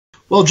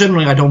Well,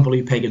 generally, I don't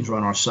believe pagans are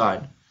on our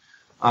side.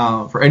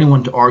 For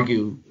anyone to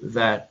argue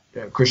that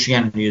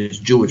Christianity is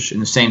Jewish in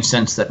the same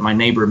sense that my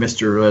neighbor,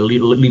 Mr.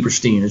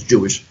 Lieberstein, is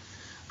Jewish,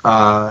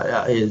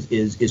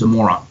 is a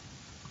moron.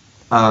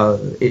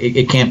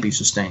 It can't be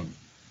sustained.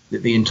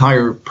 The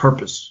entire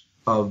purpose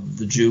of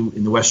the Jew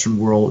in the Western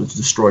world is to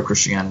destroy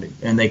Christianity,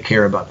 and they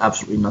care about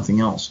absolutely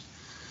nothing else.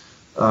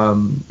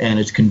 And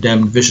it's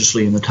condemned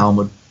viciously in the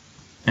Talmud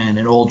and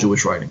in all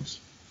Jewish writings.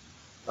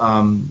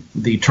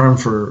 The term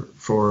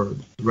for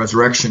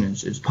resurrection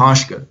is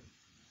Pashka,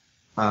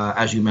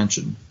 as you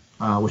mentioned,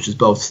 which is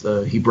both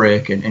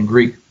Hebraic and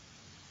Greek.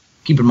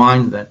 Keep in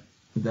mind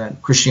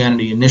that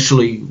Christianity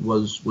initially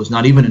was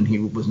not even in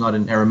Hebrew, was not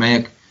in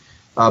Aramaic,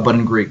 but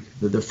in Greek.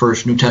 The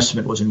first New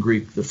Testament was in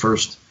Greek. The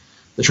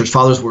church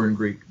fathers were in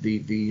Greek.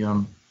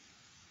 The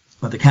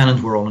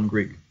canons were all in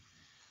Greek.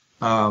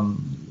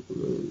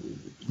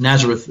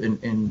 Nazareth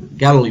in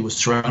Galilee was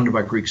surrounded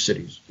by Greek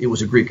cities. It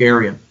was a Greek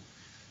area.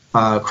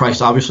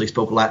 Christ obviously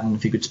spoke Latin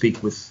if he could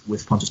speak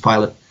with Pontius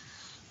Pilate.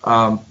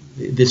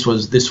 This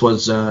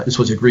was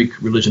a Greek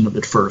religion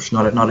at first,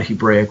 not a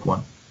Hebraic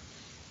one.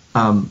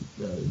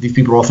 These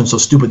people are often so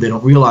stupid they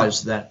don't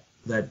realize that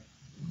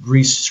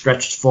Greece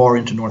stretched far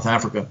into North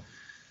Africa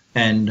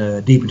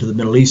and deep into the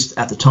Middle East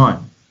at the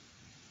time,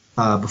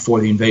 before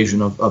the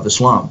invasion of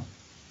Islam.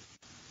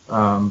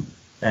 And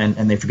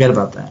they forget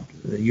about that.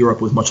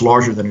 Europe was much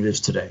larger than it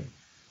is today,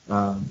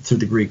 through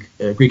the Greek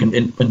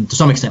and to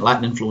some extent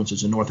Latin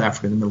influences in North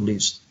Africa and the Middle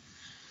East.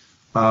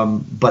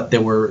 But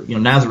there were,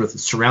 Nazareth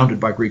is surrounded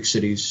by Greek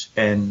cities,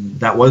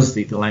 and that was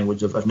the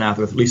language of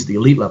Nazareth, at least at the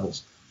elite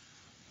levels,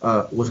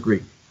 was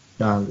Greek.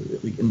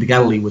 And the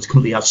Galilee was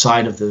completely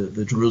outside of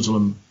the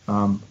Jerusalem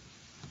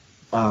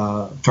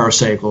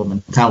Pharisaical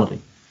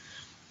mentality.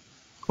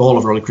 All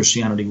of early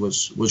Christianity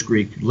was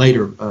Greek,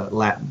 later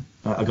Latin,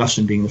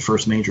 Augustine being the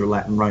first major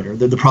Latin writer.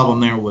 The problem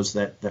there was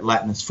that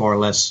Latin is far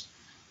less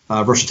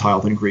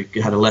versatile than Greek.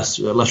 It had a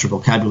lesser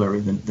vocabulary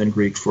than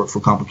Greek for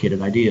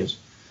complicated ideas.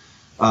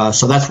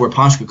 So that's where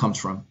Pashka comes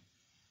from.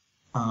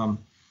 I'm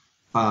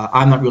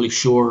not really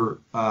sure.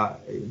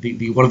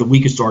 One of the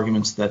weakest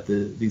arguments that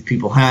these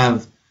people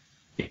have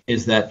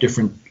is that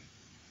different,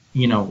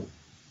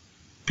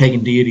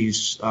 pagan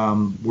deities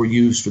were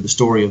used for the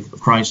story of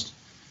Christ.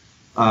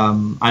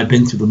 I've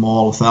been through them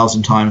all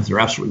 1,000 times. They're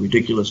absolutely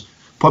ridiculous.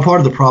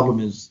 Part of the problem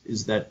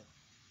is that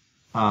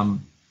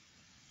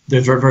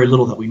there's very, very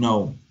little that we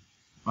know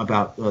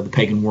about the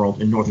pagan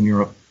world in Northern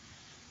Europe.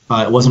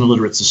 It wasn't a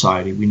literate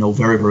society. We know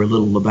very, very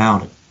little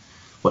about it.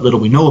 What little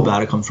we know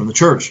about it comes from the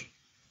church.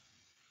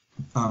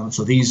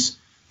 So these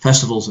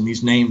festivals and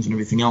these names and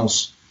everything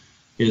else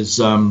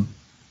is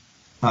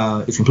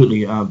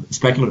completely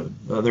speculative.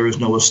 There is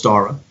no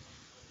Ostara,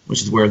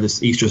 which is where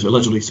this Easter is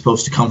allegedly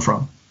supposed to come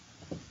from.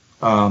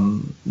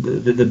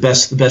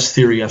 The best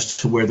theory as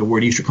to where the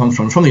word Easter comes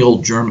from is from the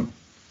Old German.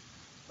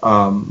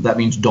 That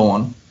means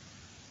dawn.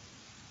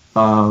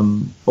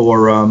 Even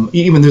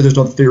though there's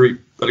no theory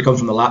that it comes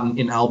from the Latin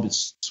in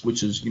albis,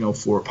 which is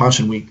for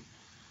Passion Week,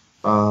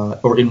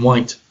 or in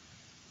white,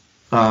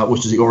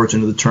 which is the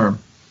origin of the term.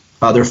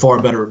 They're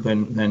far better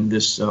than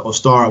this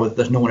Ostara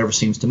that no one ever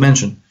seems to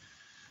mention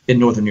in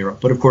Northern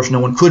Europe. But of course, no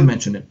one could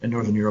mention it in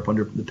Northern Europe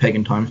under the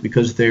pagan times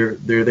because they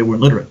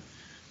weren't literate,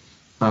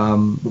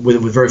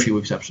 with very few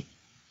exceptions.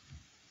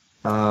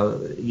 I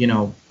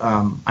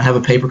have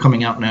a paper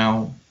coming out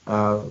now.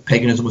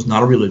 Paganism was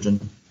not a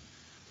religion.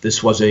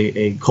 This was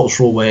a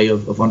cultural way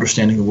of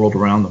understanding the world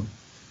around them.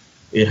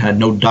 It had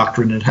no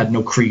doctrine. It had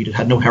no creed. It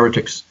had no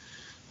heretics.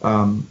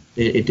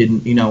 It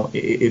didn't,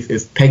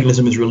 if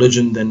paganism is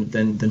religion,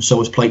 then so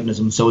is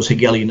Platonism, so is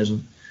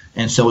Hegelianism,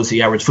 and so is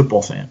the average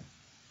football fan.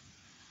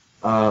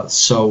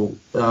 So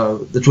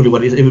that's really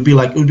what it is. It would be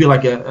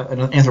like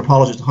an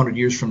anthropologist 100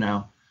 years from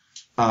now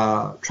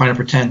trying to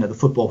pretend that the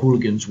football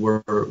hooligans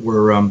were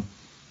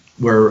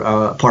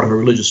part of a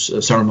religious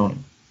ceremony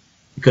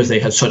because they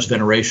had such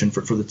veneration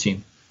for the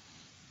team.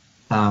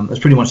 It's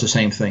pretty much the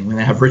same thing. When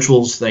they have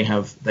rituals, they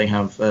have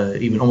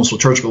even almost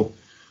liturgical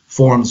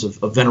forms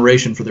of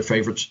veneration for their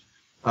favorites.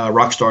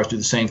 Rock stars do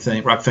the same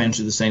thing. Rock fans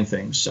do the same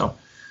thing. So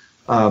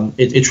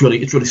it's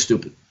really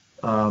stupid.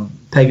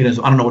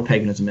 Paganism. I don't know what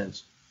paganism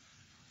is,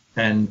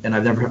 and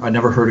I've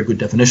never heard a good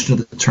definition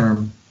of the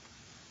term.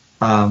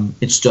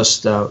 It's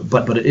just,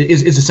 but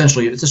it's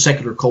essentially a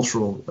secular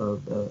cultural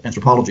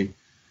anthropology,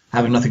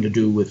 having nothing to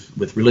do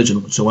with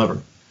religion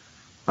whatsoever.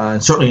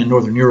 And certainly in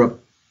Northern Europe.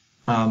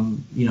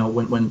 When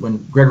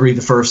Gregory I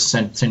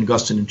sent St.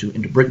 Augustine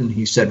into Britain,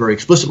 he said very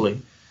explicitly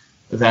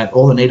that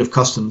all the native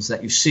customs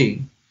that you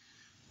see,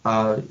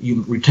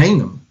 you retain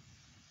them,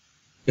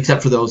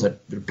 except for those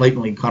that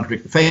blatantly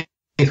contradict the faith,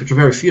 which are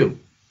very few. And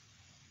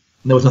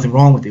there was nothing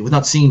wrong with it. It was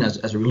not seen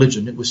as a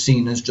religion. It was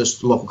seen as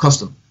just a local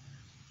custom.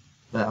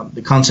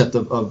 The concept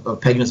of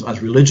paganism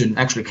as religion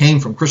actually came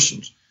from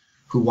Christians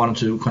who wanted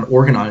to kind of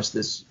organize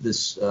this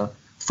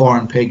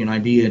foreign pagan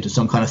idea into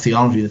some kind of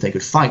theology that they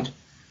could fight.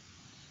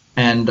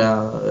 And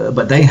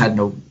but they had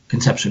no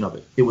conception of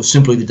it. It was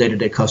simply the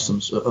day-to-day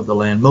customs of the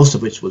land, most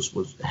of which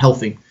was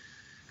healthy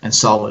and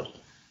solid.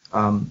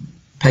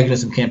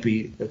 Paganism can't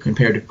be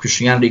compared to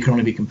Christianity. It can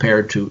only be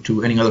compared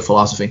to any other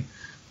philosophy,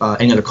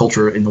 any other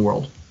culture in the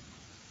world.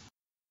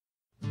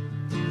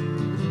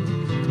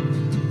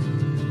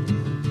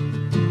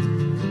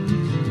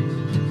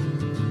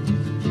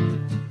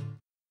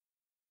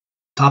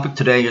 The topic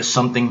today is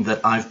something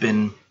that I've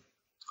been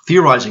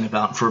theorizing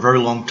about for a very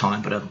long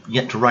time, but I've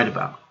yet to write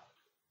about.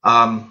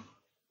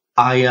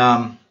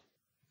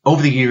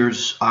 Over the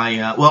years, I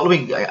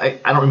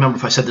don't remember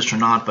if I said this or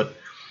not, but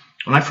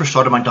when I first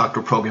started my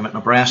doctoral program at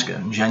Nebraska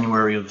in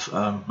January of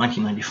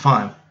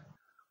 1995,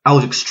 I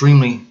was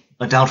extremely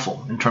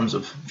doubtful in terms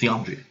of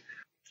theology.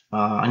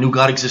 I knew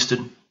God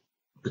existed.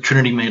 The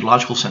Trinity made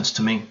logical sense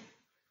to me,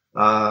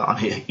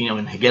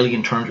 in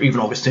Hegelian terms, or even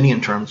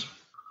Augustinian terms.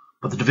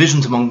 But the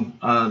divisions among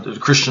the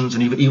Christians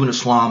and even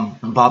Islam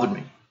bothered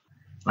me.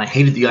 And I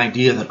hated the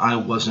idea that I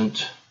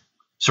wasn't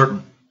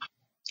certain.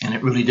 And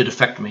it really did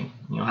affect me.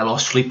 I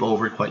lost sleep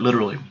over it, quite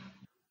literally.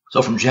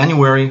 So from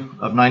January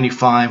of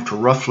 95 to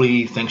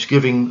roughly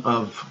Thanksgiving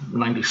of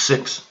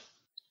 96,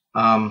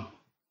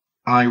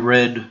 I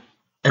read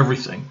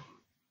everything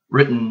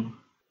written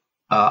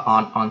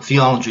on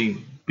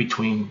theology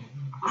between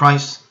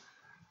Christ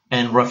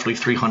and roughly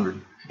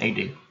 300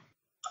 AD.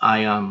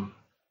 I'm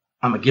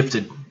a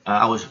gifted.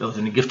 I was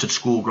in a gifted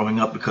school growing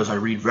up because I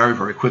read very,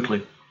 very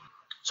quickly,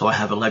 so I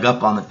have a leg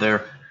up on it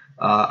there.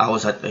 I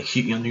was at the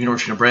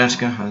University of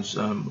Nebraska, has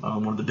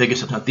one of the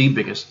biggest, if not the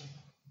biggest,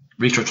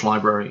 research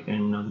library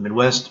in the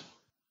Midwest.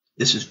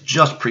 This is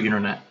just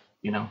pre-internet,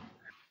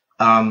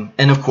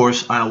 and of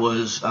course I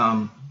was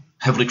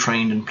heavily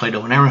trained in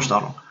Plato and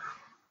Aristotle.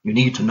 You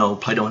need to know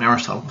Plato and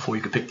Aristotle before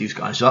you could pick these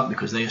guys up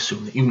because they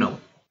assume that you know.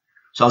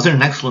 So I was in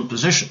an excellent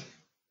position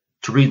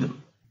to read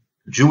them.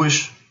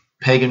 Jewish,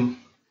 pagan,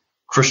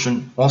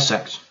 Christian, all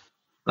sects.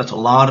 That's a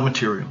lot of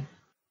material.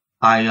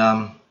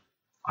 I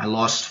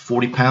lost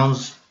 40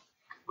 pounds.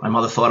 My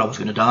mother thought I was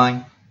going to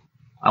die.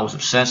 I was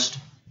obsessed.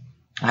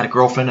 I had a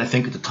girlfriend, I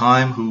think, at the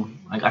time who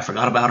I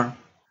forgot about her.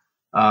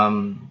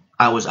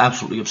 I was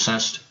absolutely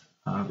obsessed.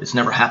 It's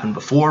never happened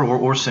before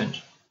or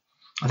since.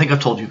 I think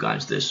I've told you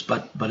guys this,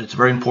 but it's a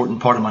very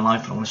important part of my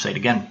life, and I want to say it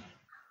again.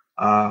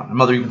 My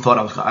mother even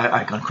thought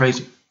I'd gone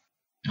crazy.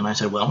 And I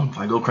said, well, if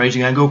I go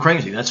crazy, I go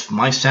crazy.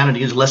 My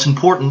sanity is less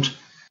important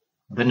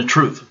than the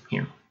truth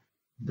here.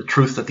 The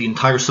truth that the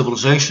entire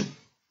civilization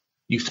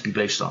used to be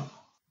based on.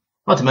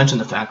 Not to mention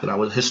the fact that I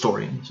was a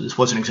historian, so this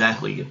wasn't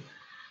exactly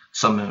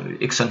some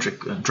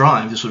eccentric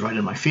drive. This was right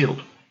in my field.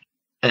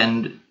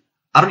 And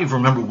I don't even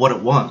remember what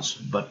it was,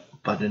 but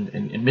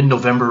in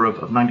mid-November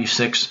of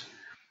 96,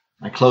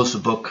 I closed the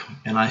book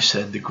and I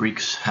said, the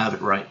Greeks have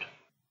it right.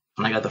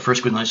 And I got the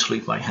first good night's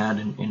sleep I had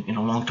in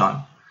a long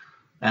time.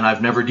 And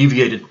I've never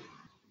deviated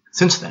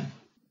since then.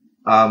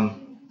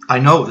 I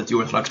know that the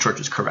Orthodox Church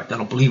is correct. I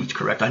don't believe it's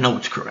correct. I know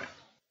it's correct.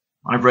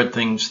 I've read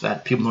things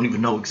that people don't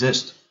even know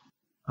exist.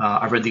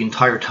 I've read the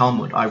entire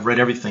Talmud. I've read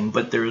everything.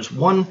 But there is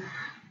one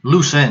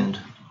loose end,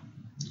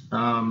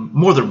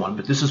 more than one,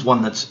 but this is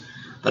one that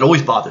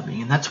always bothered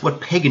me, and that's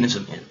what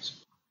paganism is.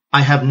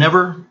 I have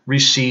never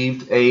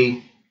received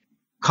a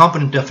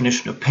competent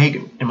definition of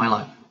pagan in my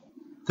life.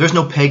 There's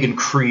no pagan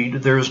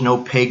creed. There's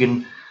no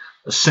pagan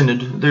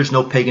synod. There's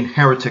no pagan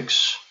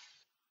heretics.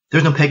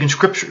 There's no pagan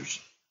scriptures.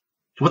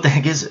 So what the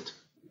heck is it?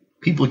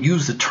 People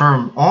use the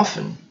term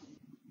often,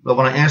 but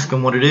when I ask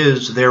them what it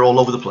is, they're all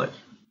over the place.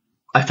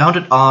 I found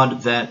it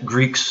odd that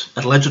Greeks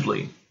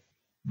allegedly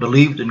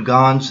believed in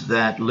gods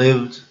that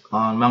lived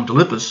on Mount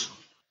Olympus,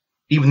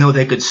 even though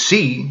they could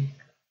see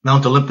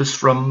Mount Olympus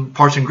from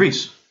parts in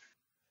Greece.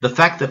 The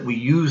fact that we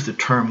use the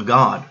term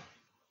God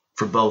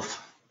for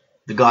both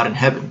the God in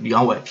heaven,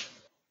 Yahweh,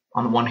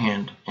 on the one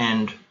hand,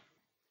 and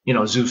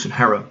Zeus and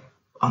Hera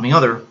on the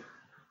other,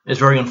 is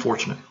very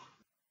unfortunate.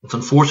 It's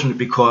unfortunate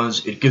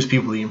because it gives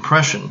people the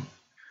impression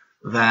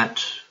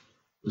that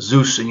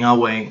Zeus and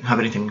Yahweh have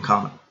anything in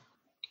common,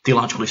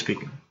 theologically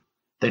speaking.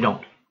 They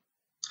don't.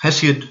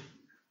 Hesiod,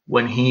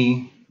 when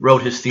he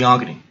wrote his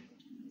Theogony,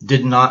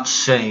 did not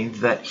say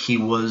that he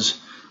was,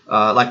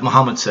 like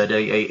Muhammad said,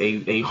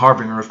 a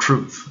harbinger of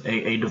truth,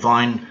 a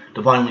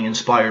divinely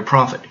inspired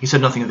prophet. He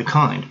said nothing of the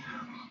kind.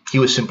 He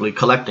was simply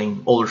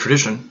collecting older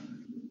tradition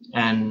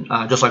and,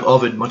 just like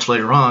Ovid much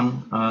later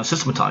on,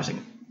 systematizing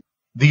it.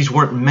 These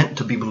weren't meant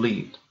to be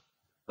believed.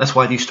 That's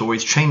why these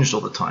stories changed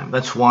all the time.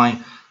 That's why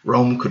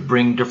Rome could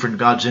bring different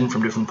gods in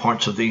from different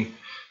parts of the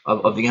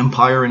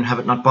empire and have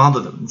it not bother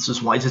them. This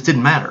is why it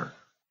didn't matter.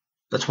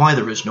 That's why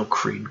there is no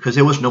creed, because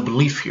there was no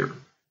belief here.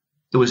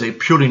 It was a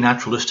purely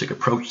naturalistic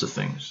approach to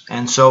things.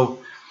 And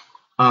so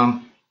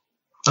that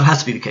has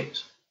to be the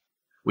case.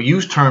 We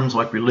use terms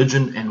like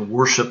religion and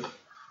worship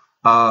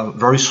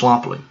very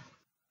sloppily.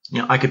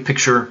 I could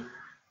picture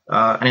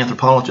an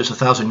anthropologist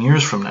 1,000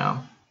 years from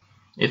now,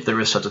 if there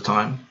is such a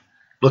time,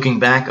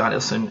 looking back at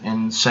us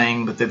and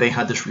saying that they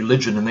had this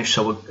religion and they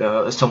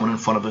show someone in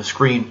front of a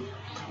screen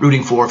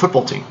rooting for a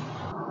football team,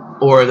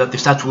 or that the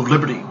Statue of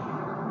Liberty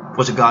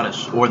was a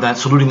goddess, or that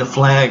saluting the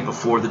flag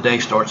before the day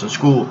starts in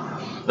school,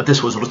 that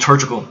this was a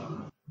liturgical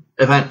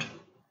event,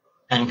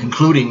 and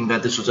concluding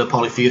that this was a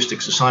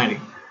polytheistic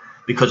society.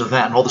 because of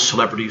that and all the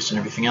celebrities and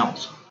everything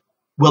else.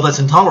 Well, that's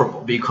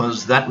intolerable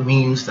because that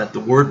means that the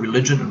word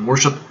religion and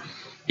worship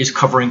is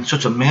covering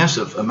such a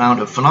massive amount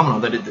of phenomena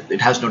that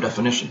it has no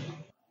definition.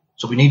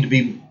 So we need to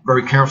be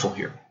very careful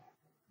here.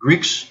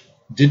 Greeks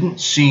didn't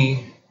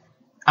see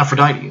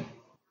Aphrodite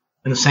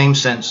in the same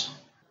sense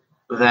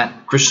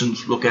that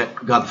Christians look at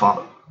God the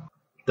Father.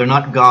 They're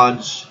not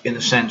gods in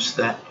the sense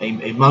that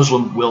a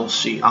Muslim will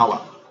see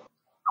Allah.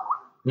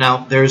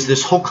 Now, there's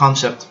this whole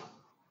concept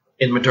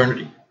in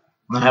modernity.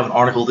 I'm going to have an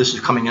article, this is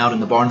coming out in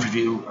the Barnes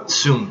Review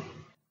soon.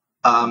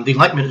 The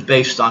Enlightenment is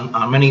based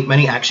on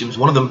many axioms.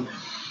 One of them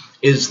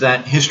is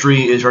that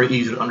history is very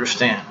easy to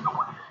understand.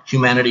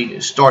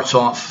 Humanity starts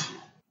off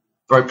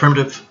very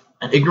primitive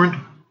and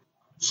ignorant.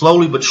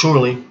 Slowly but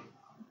surely,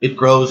 it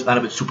grows out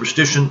of its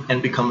superstition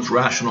and becomes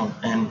rational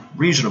and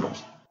reasonable.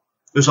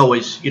 There's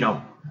always,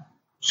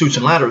 suits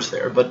and ladders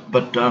there, but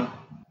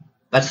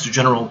that's the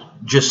general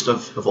gist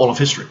of all of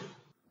history.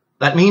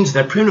 That means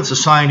that primitive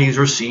societies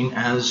are seen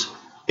as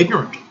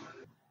ignorant.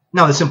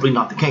 Now, that's simply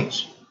not the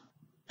case.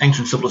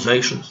 Ancient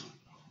civilizations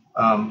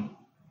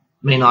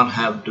may not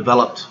have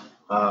developed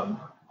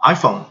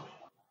iPhone,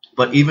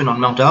 but even on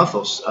Mount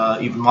Athos,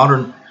 even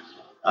modern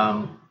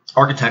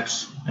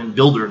architects and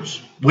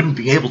builders wouldn't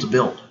be able to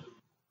build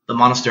the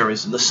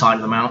monasteries on the side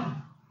of the mountain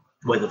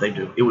the way that they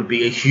do. It would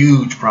be a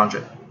huge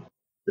project.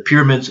 The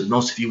pyramids, as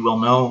most of you will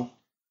know,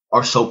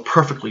 are so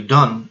perfectly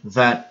done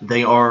that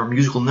they are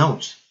musical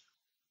notes.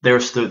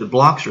 The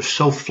blocks are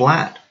so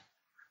flat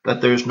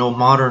that there's no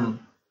modern,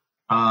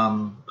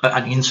 on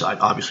the inside,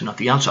 obviously not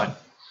the outside.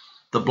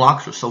 The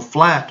blocks are so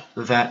flat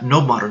that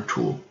no modern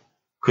tool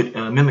could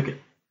mimic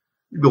it.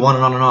 You go on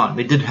and on and on.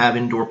 They did have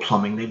indoor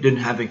plumbing. They did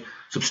have a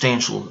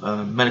substantial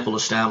medical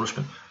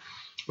establishment.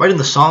 Right in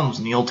the Psalms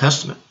in the Old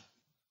Testament,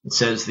 it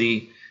says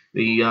the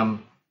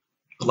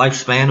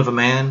lifespan of a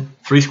man,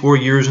 80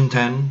 years and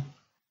 10,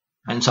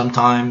 and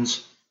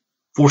sometimes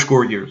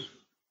 80 years.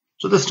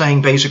 So this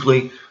saying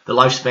basically the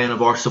lifespan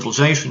of our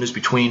civilization is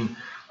between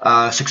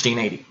 60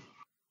 and 80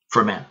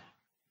 for a man.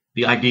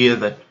 The idea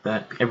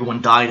that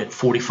everyone died at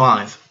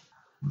 45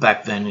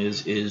 back then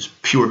is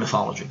pure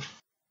mythology,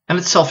 and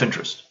it's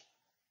self-interest.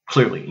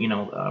 Clearly,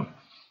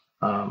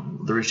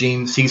 the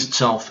regime sees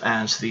itself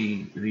as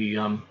the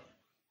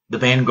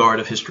vanguard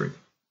of history.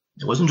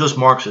 It wasn't just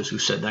Marxists who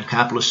said that.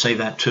 Capitalists say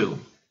that too.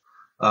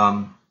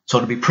 So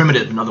to be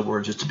primitive, in other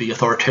words, is to be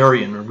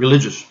authoritarian or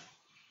religious,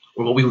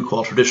 or what we would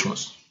call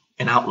traditionalist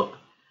in outlook.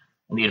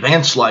 And the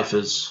advanced life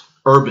is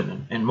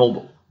urban and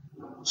mobile.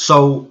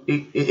 So,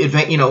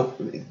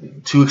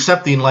 to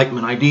accept the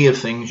Enlightenment idea of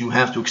things, you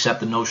have to accept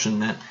the notion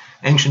that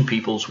ancient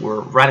peoples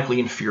were radically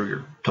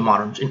inferior to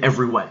moderns in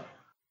every way.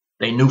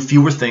 They knew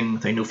fewer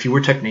things, they knew fewer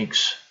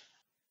techniques,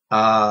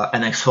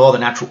 and they saw the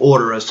natural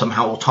order as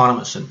somehow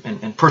autonomous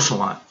and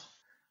personalized.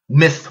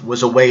 Myth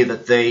was a way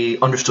that they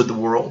understood the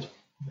world,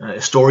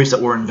 stories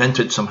that were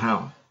invented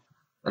somehow,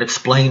 that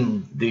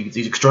explained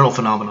these external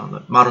phenomena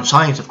that modern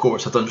science, of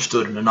course, has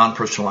understood in a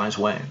non-personalized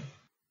way.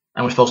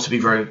 And we're supposed to be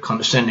very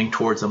condescending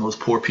towards them, those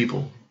poor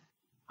people.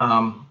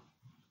 Well,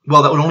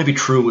 that would only be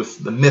true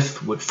if the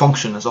myth would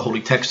function as a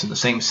holy text in the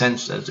same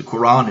sense as the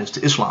Quran is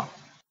to Islam.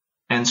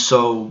 And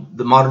so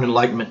the modern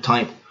Enlightenment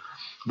type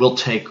will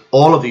take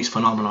all of these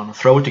phenomena and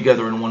throw it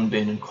together in one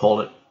bin and call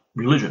it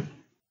religion.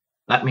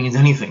 That means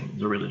anything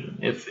is a religion.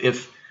 If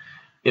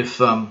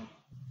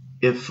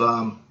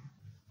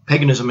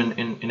paganism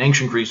in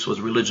ancient Greece was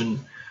a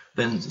religion,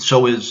 then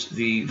so is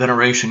the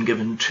veneration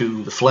given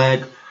to the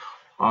flag.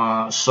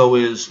 So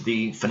is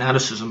the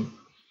fanaticism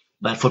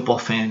that football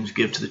fans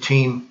give to the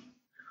team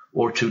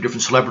or to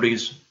different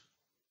celebrities.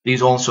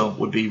 These also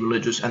would be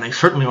religious, and they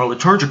certainly are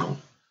liturgical.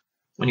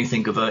 When you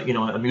think of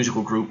a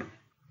musical group,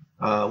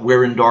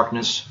 we're in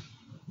darkness,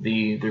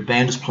 their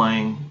band is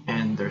playing,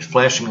 and there's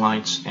flashing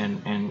lights,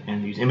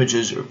 and these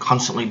images are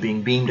constantly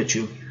being beamed at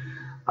you.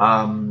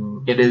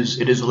 It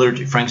is a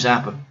liturgy. Frank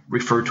Zappa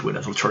referred to it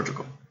as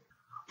liturgical.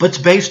 But it's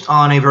based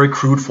on a very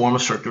crude form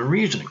of circular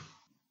reasoning.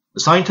 The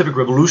scientific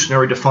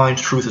revolutionary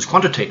defines truth as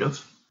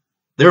quantitative.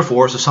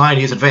 Therefore,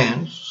 society is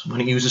advanced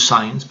when it uses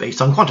science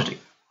based on quantity.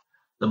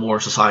 The more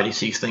society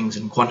sees things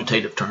in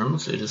quantitative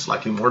terms, it is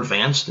likely more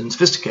advanced and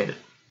sophisticated.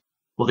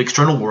 Well, the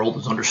external world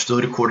is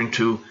understood according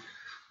to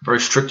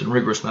very strict and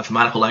rigorous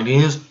mathematical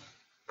ideas.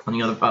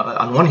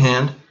 On one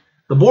hand,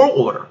 the moral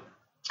order,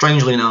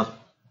 strangely enough,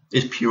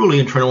 is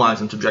purely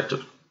internalized and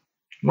subjective.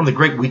 One of the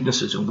great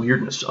weaknesses and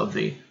weirdness of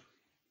the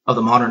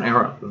modern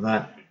era,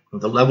 that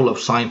the level of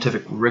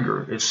scientific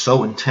rigor is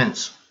so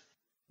intense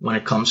when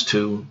it comes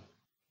to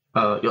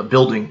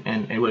building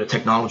and with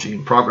technology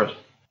and progress.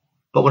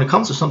 But when it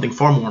comes to something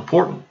far more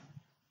important,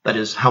 that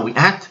is how we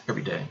act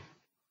every day,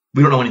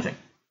 we don't know anything.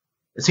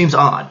 It seems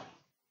odd.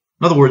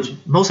 In other words,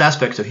 most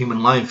aspects of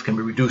human life can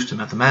be reduced to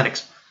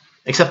mathematics,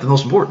 except the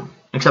most important,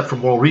 except for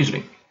moral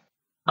reasoning.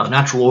 Now, the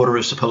natural order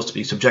is supposed to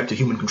be subject to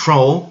human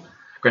control,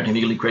 granting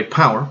the elite great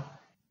power,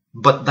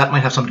 but that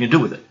might have something to do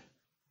with it.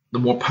 The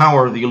more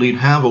power the elite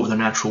have over the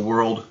natural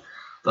world,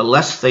 the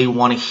less they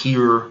want to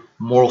hear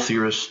moral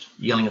theorists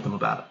yelling at them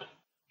about it.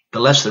 The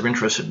less they're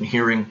interested in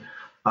hearing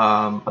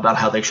about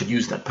how they should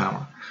use that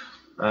power.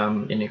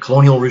 In a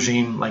colonial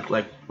regime like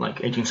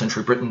 18th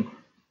century Britain,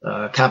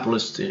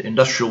 capitalist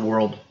industrial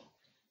world,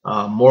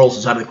 morals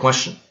is out of the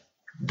question.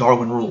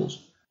 Darwin rules.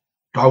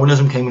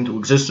 Darwinism came into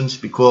existence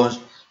because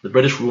the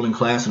British ruling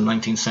class in the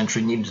 19th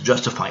century needed to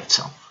justify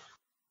itself.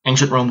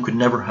 Ancient Rome could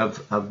never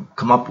have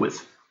come up with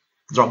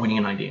the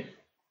Darwinian idea.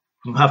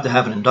 You have to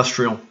have an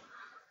industrial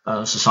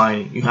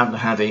society. You have to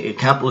have a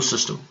capitalist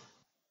system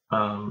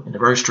in a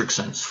very strict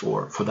sense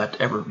for that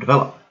to ever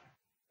develop.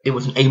 It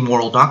was an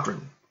amoral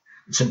doctrine.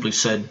 It simply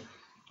said,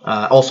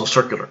 also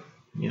circular.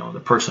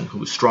 The person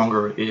who is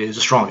stronger is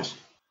the strongest.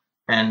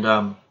 And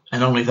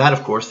not only that,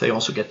 of course, they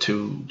also get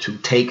to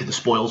take the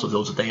spoils of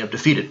those that they have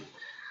defeated.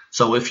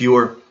 So if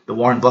you're the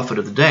Warren Buffett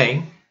of the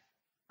day,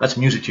 that's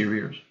music to your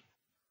ears.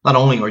 Not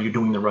only are you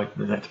doing the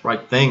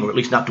right thing, or at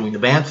least not doing the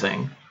bad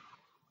thing,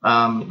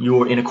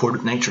 you're in accord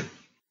with nature.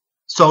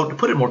 So to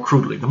put it more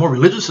crudely, the more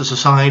religious a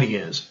society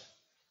is,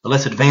 the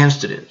less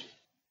advanced it is,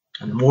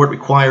 and the more it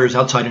requires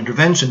outside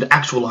intervention to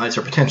actualize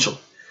their potential.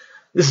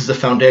 This is the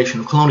foundation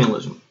of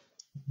colonialism.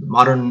 The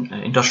modern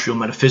industrial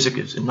metaphysic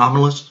is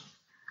anomalous,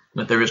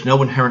 that there is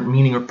no inherent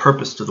meaning or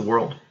purpose to the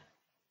world,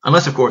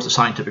 unless, of course, the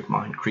scientific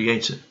mind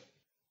creates it.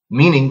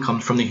 Meaning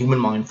comes from the human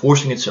mind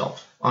forcing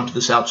itself onto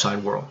this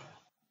outside world.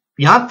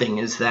 The odd thing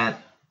is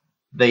that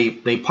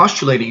they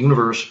postulate a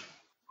universe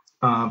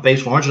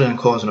based largely on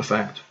cause and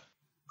effect,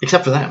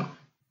 except for them.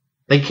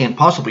 They can't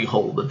possibly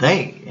hold that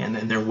they and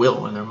their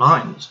will and their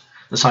minds,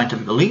 the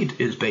scientific elite,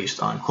 is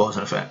based on cause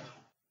and effect.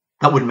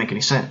 That wouldn't make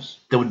any sense.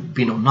 There would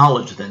be no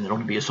knowledge then. There'd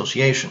only be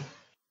association.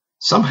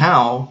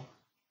 Somehow,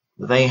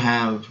 they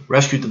have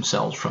rescued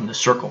themselves from this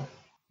circle.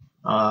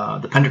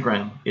 The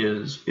pentagram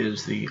is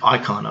the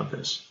icon of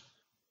this.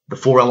 The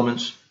four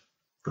elements,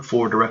 the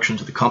four directions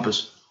of the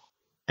compass,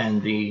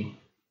 and the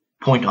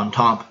point on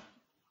top,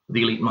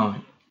 the elite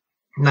mind.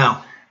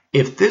 Now,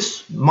 if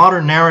this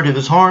modern narrative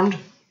is harmed,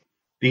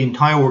 the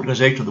entire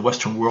organization of the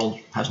Western world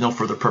has no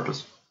further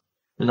purpose.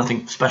 There's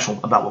nothing special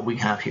about what we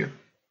have here.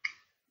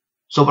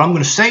 So what I'm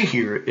going to say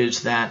here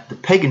is that the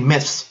pagan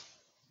myths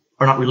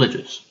are not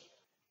religious.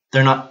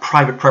 They're not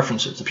private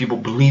preferences that people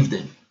believed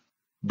in.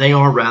 They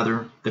are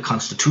rather the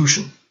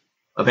constitution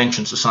of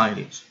ancient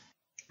societies.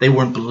 They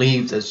weren't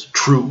believed as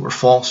true or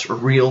false or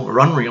real or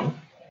unreal,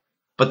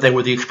 but they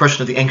were the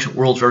expression of the ancient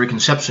world's very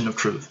conception of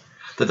truth.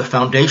 They're the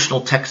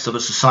foundational texts of a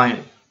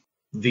society.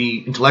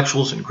 The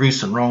intellectuals in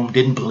Greece and Rome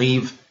didn't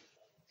believe,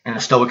 and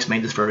the Stoics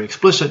made this very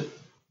explicit,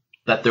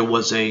 that there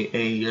was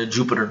a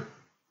Jupiter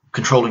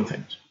controlling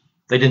things.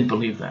 They didn't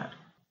believe that.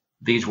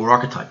 These were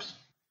archetypes.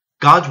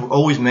 Gods were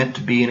always meant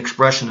to be an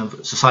expression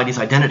of society's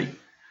identity.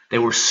 They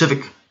were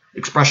civic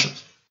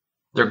expressions.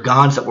 They're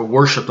gods that were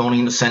worshipped only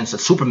in the sense that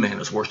Superman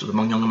is worshipped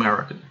among young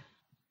Americans.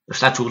 The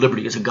Statue of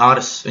Liberty is a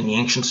goddess in the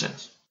ancient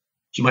sense.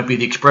 She might be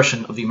the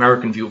expression of the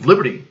American view of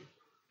liberty,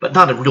 but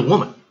not a real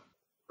woman.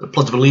 The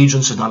Pledge of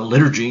Allegiance is not a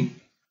liturgy,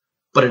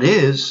 but it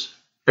is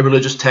a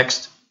religious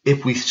text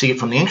if we see it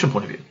from the ancient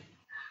point of view.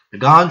 The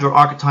gods are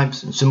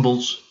archetypes and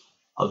symbols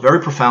of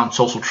very profound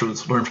social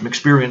truths learned from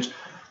experience.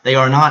 They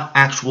are not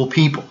actual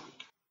people.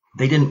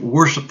 They didn't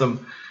worship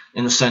them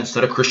in the sense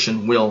that a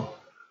Christian will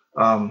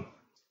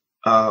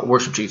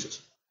worship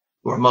Jesus,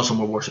 or a Muslim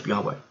will worship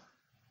Yahweh.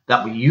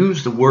 That we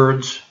use the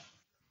words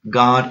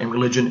God and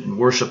religion and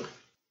worship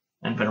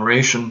and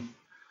veneration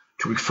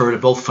to refer to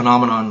both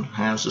phenomenon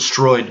has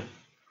destroyed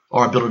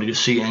our ability to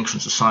see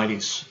ancient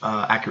societies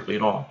accurately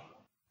at all.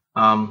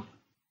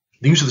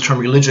 The use of the term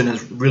religion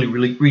has really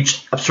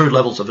reached absurd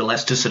levels of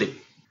elasticity.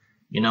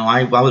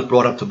 I was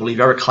brought up to believe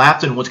Eric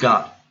Clapton was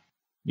God.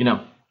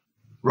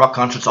 Rock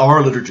concerts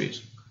are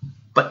liturgies,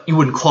 but you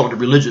wouldn't call it a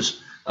religious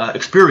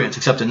experience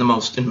except in the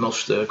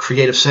most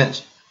creative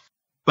sense.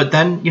 But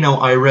then,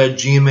 I read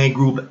G.M.A.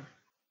 Grubin,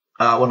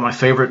 one of my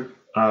favorite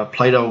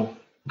Plato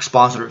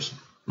expositors,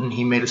 and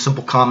he made a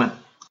simple comment.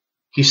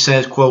 He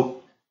says,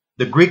 quote,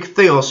 "The Greek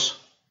theos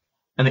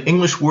and the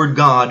English word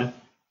God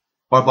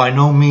are by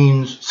no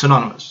means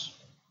synonymous,"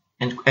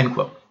 end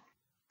quote.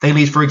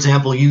 Thales, for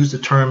example, used the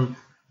term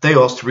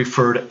theos to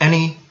refer to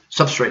any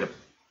substratum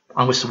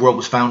on which the world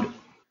was founded.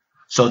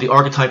 So the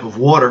archetype of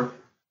water,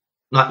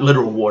 not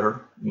literal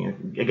water,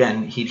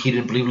 again, he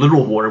didn't believe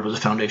literal water was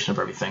the foundation of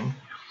everything.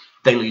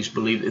 Thales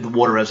believed the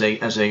water as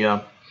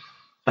an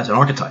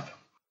archetype,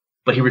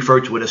 but he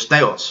referred to it as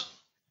theos.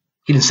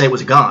 He didn't say it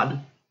was a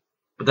god,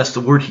 but that's the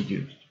word he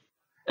used.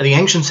 And the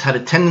ancients had a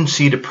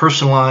tendency to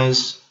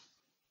personalize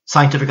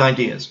scientific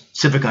ideas,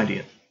 civic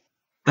ideas.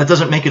 That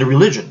doesn't make it a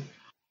religion.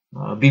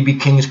 B.B.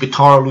 King's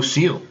guitar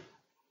Lucille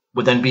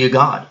would then be a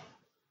god,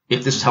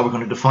 if this is how we're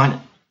going to define it.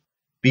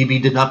 B.B.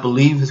 did not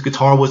believe his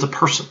guitar was a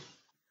person.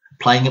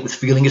 Playing it with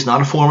feeling is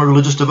not a form of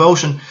religious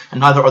devotion, and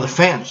neither are the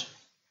fans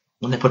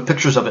when they put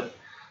pictures of it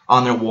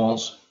on their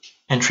walls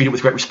and treat it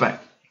with great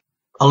respect.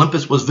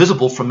 Olympus was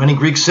visible from many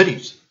Greek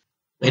cities.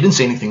 They didn't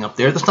see anything up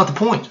there. That's not the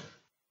point.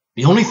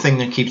 The only thing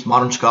that keeps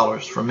modern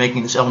scholars from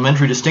making this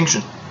elementary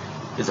distinction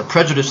is a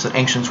prejudice that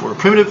ancients were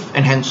primitive,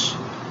 and hence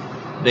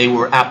they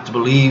were apt to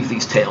believe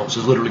these tales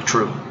as literally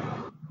true.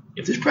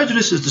 If this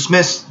prejudice is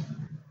dismissed,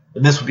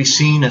 the myths would be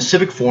seen as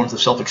civic forms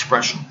of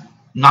self-expression,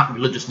 not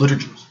religious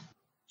liturgies.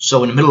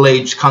 So when a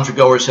middle-aged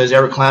concertgoer says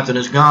Eric Clapton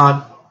is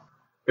God,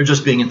 they're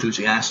just being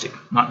enthusiastic,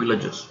 not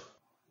religious.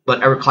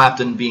 But Eric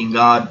Clapton being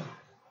God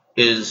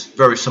is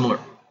very similar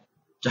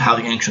to how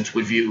the ancients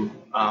would view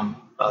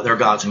their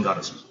gods and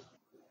goddesses.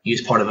 He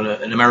is part of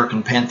an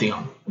American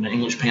pantheon, an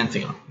English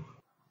pantheon.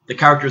 The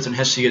characters in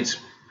Hesiod's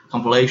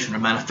compilation are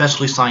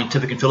manifestly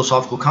scientific and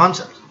philosophical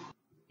concepts.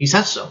 He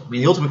says so. I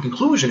mean, the ultimate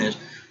conclusion is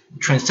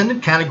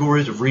transcendent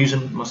categories of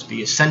reason must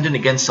be ascendant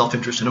against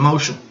self-interest and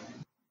emotion.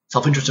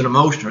 Self-interest and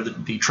emotion are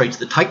the traits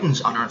of the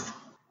titans on earth.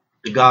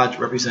 The gods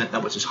represent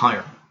that which is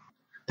higher.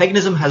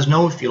 Paganism has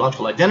no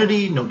theological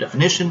identity, no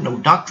definition, no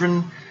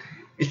doctrine.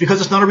 It's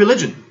because it's not a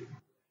religion.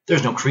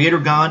 There's no creator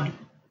God.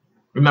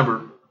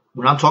 Remember,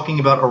 we're not talking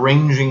about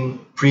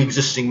arranging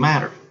pre-existing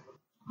matter.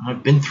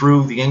 I've been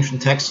through the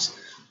ancient texts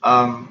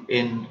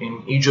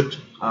in Egypt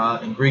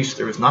and Greece.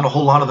 There is not a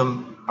whole lot of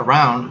them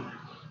around.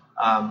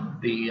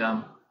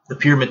 The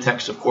pyramid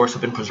texts, of course,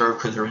 have been preserved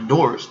because they're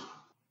indoors.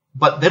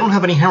 But they don't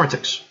have any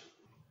heretics.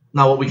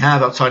 Now, what we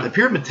have outside of the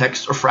pyramid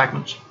texts are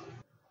fragments.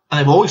 And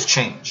they've always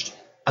changed,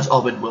 as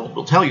Ovid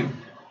will tell you,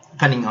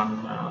 depending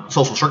on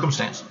social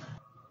circumstance.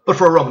 But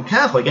for a Roman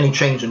Catholic, any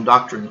change in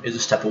doctrine is a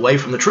step away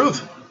from the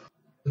truth.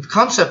 The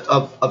concept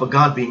of a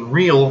God being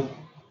real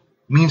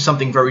means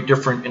something very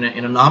different in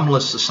an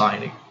anomalous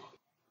society,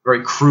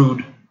 very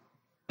crude,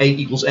 A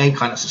equals A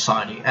kind of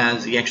society,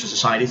 as the ancient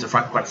societies,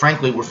 quite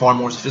frankly, were far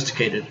more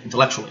sophisticated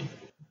intellectually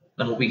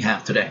than what we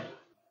have today.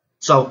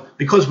 So,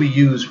 because we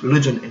use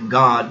religion and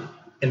God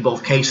in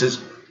both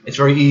cases, it's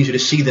very easy to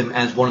see them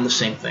as one and the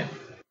same thing.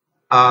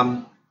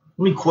 Let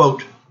me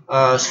quote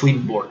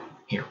Swedenborg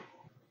here.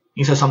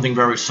 He says something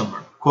very similar.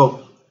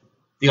 Quote,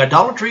 "The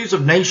idolatries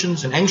of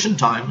nations in ancient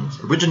times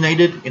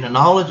originated in a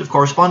knowledge of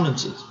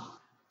correspondences,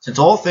 since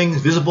all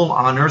things visible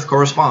on earth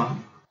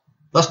correspond.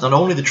 Thus not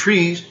only the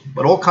trees,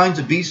 but all kinds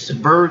of beasts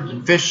and birds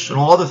and fish and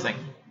all other things.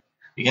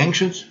 The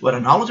ancients, who had a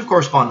knowledge of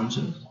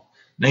correspondences,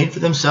 made for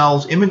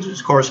themselves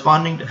images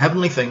corresponding to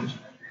heavenly things,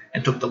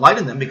 and took delight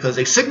in them because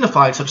they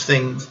signified such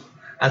things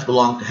as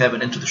belonged to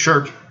heaven and to the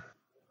church.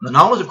 When the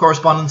knowledge of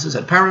correspondences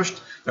had perished,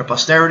 their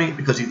posterity,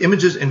 because these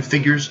images and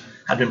figures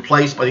had been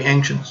placed by the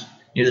ancients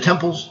near the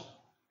temples,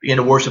 began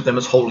to worship them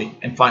as holy,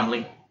 and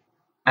finally,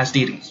 as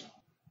deities."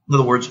 In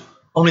other words,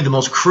 only the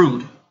most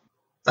crude,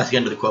 that's the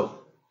end of the quote,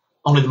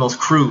 only the most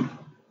crude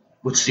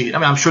would see it. I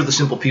mean, I'm sure the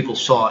simple people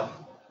saw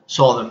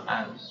them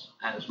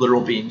as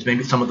literal beings.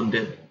 Maybe some of them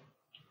did.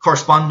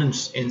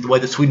 Correspondence, in the way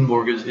that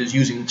Swedenborg is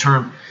using the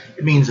term,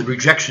 it means a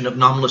rejection of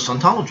nominalist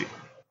ontology.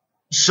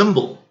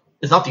 Symbol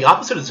is not the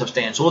opposite of the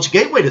substantial, it's a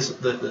gateway to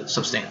the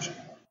substantial.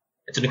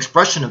 It's an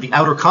expression of the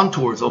outer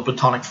contours of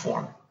Platonic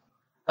form.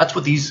 That's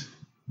what these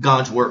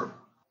gods were.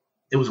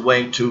 It was a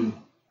way to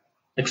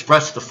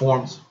express the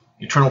forms,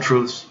 eternal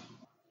truths,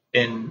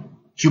 in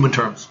human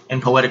terms,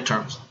 in poetic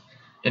terms,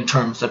 in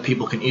terms that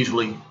people can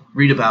easily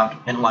read about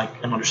and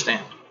like and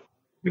understand.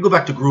 Let me go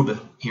back to Grube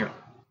here.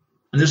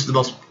 And this is the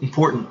most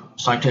important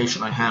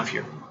citation I have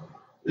here.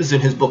 This is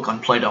in his book on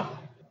Plato.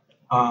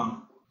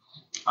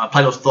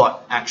 Plato's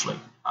Thought, actually,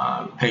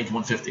 page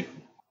 150.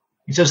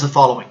 He says the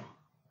following,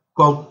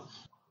 quote,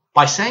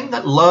 "By saying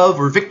that love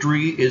or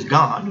victory is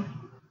God,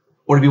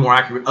 or to be more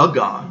accurate, a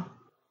God,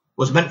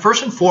 was meant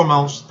first and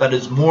foremost that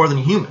is more than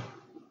human,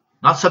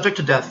 not subject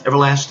to death,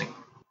 everlasting.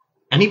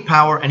 Any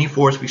power, any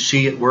force we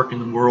see at work in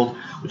the world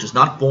which is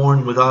not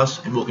born with us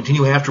and will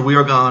continue after we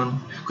are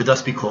gone could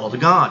thus be called a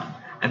God,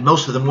 and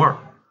most of them were.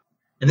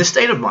 In this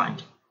state of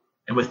mind,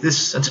 and with this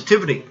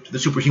sensitivity to the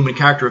superhuman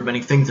character of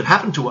many things that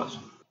happen to us,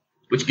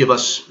 which give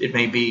us, it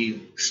may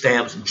be,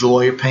 stabs of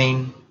joy or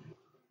pain,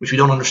 which we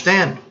don't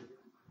understand,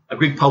 a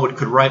Greek poet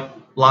could write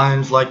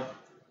lines like,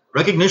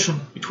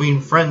 'Recognition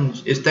between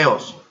friends is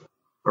theos,'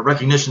 or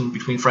 'recognition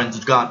between friends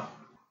is God.'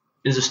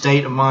 It is a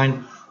state of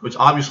mind which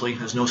obviously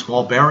has no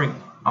small bearing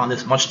on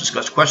this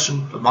much-discussed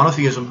question of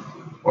monotheism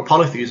or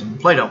polytheism in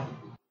Plato,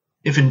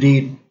 if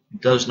indeed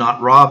it does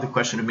not rob the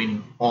question of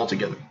meaning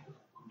altogether."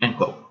 End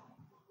quote.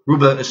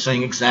 Grube is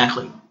saying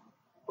exactly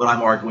what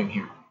I'm arguing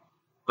here.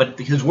 But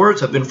his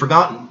words have been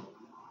forgotten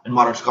in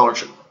modern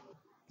scholarship.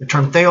 The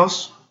term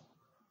theos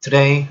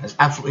today has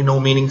absolutely no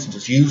meaning since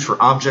it's used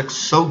for objects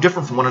so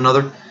different from one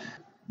another.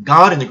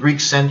 God in the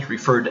Greek sense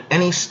referred to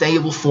any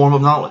stable form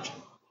of knowledge,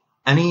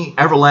 any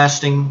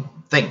everlasting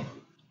thing,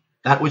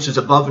 that which is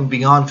above and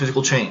beyond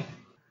physical change.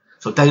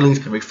 So Thales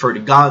can refer to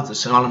gods as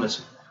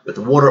synonymous with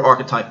the water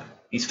archetype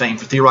he's famed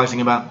for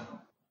theorizing about.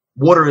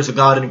 Water is a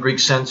god in a Greek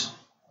sense,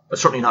 but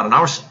certainly not in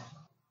our sense.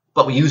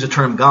 But we use the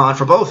term God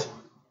for both.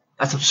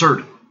 That's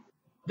absurd.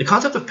 The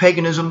concept of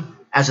paganism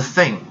as a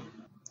thing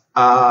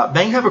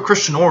may have a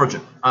Christian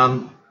origin. A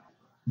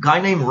guy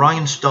named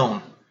Ryan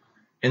Stone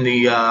on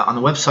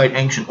the website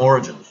Ancient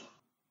Origins.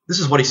 This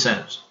is what he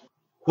says.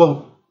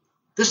 Quote,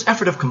 "This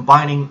effort of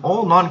combining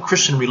all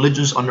non-Christian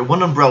religions under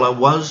one umbrella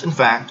was, in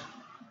fact,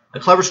 a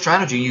clever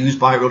strategy used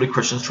by early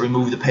Christians to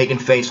remove the pagan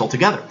faith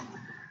altogether.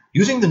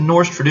 Using the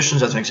Norse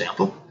traditions as an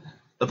example,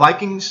 the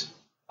Vikings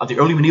of the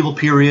early medieval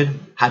period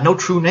had no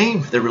true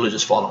name for their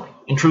religious following.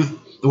 In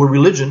truth, the word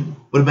religion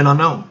would have been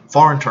unknown,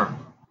 foreign term.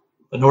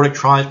 The Nordic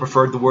tribes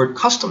preferred the word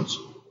customs,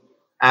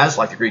 as,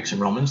 like the Greeks and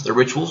Romans, their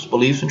rituals,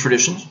 beliefs, and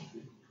traditions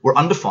were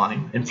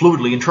undefined and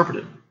fluidly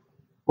interpreted,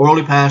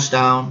 orally passed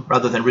down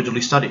rather than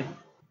rigidly studied.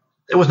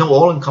 There was no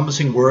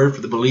all-encompassing word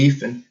for the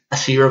belief in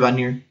Aesir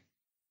Vanir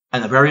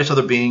and the various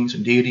other beings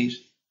and deities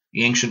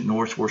the ancient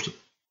Norse worship.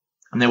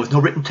 And there was no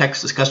written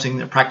text discussing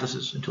their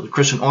practices until the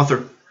Christian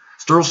author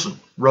Sturluson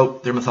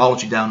wrote their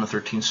mythology down in the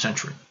 13th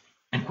century.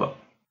 End quote.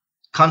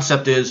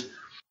 Concept is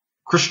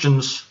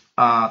Christians,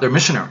 they're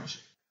missionaries.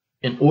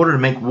 In order to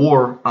make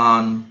war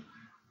on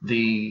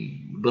the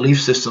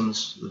belief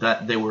systems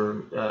that they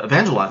were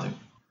evangelizing,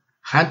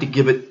 had to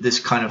give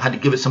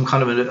it some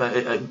kind of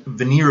a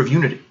veneer of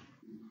unity.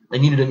 They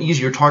needed an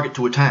easier target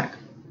to attack.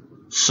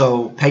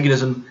 So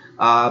paganism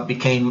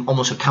became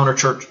almost a counter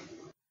church.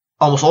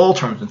 Almost all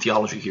terms in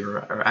theology here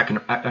are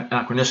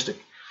anachronistic.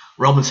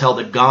 Romans held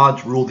that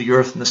gods ruled the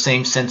earth in the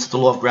same sense that the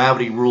law of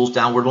gravity rules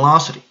downward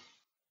velocity.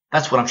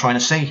 That's what I'm trying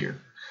to say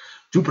here.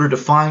 Jupiter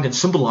defined and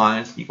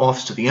symbolized the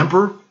office of the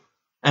emperor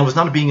and was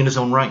not a being in his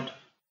own right.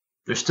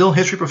 There's still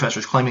history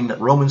professors claiming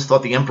that Romans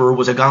thought the emperor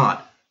was a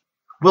god.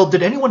 Well,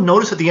 did anyone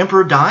notice that the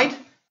emperor died?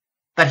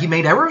 That he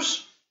made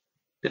errors?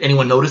 Did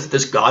anyone notice that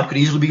this god could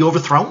easily be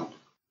overthrown?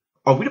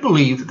 Are we to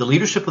believe that the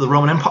leadership of the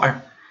Roman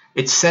Empire,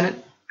 its senate,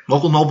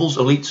 local nobles,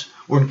 elites,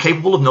 were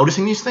incapable of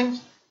noticing these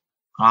things?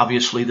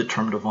 Obviously, the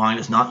term divine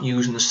is not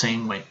used in the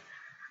same way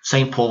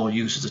St. Paul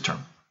uses the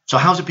term. So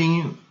how's it being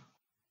used?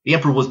 The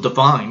emperor was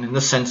divine in the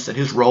sense that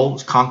his role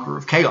as conqueror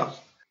of chaos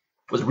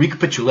was a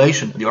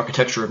recapitulation of the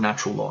architecture of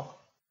natural law.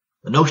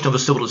 The notion of a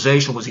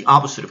civilization was the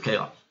opposite of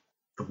chaos.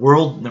 The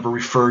world never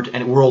referred to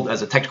any world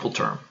as a technical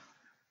term,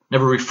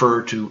 never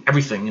referred to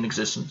everything in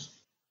existence.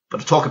 But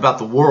to talk about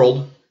the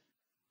world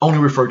only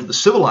referred to the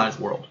civilized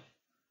world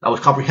that was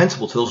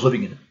comprehensible to those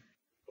living in it.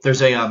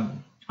 There's a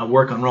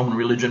work on Roman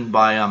religion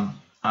by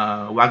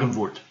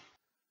Wagenwort.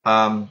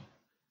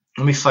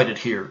 Let me cite it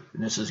here.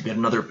 And this is yet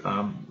another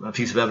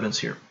piece of evidence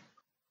here.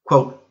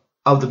 Quote,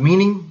 of the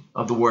meaning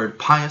of the word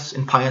pious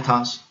and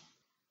pietas,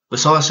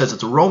 Vassala says that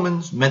the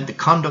Romans meant the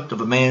conduct of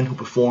a man who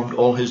performed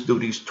all his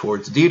duties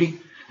towards deity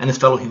and his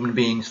fellow human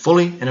beings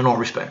fully and in all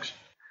respects.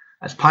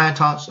 As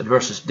pietas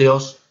adversus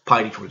Deus,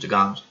 piety towards the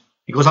gods.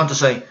 He goes on to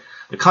say,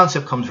 the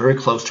concept comes very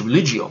close to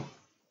religio,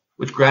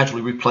 which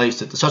gradually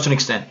replaced it to such an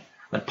extent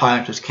that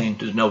pietas came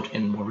to denote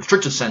in a more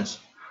restricted sense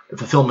the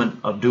fulfillment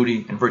of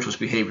duty and virtuous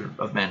behavior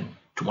of men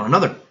to one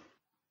another,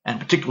 and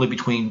particularly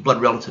between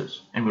blood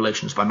relatives and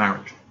relations by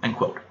marriage. End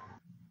quote.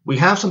 We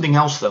have something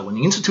else, though. In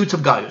the Institutes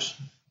of Gaius,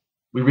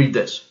 we read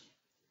this,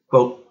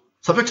 quote,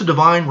 subject to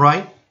divine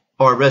right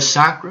are res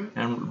sacra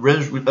and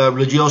res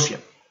religiosia.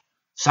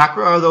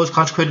 Sacra are those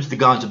consecrated to the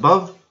gods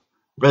above,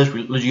 res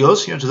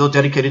religiosia to those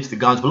dedicated to the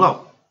gods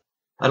below.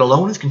 That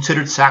alone is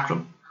considered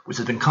sacrum, which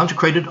has been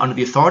consecrated under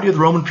the authority of the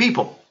Roman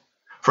people,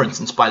 for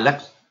instance by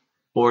lex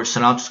or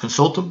senatus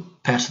consultum,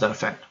 passed to that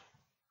effect.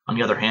 On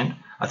the other hand,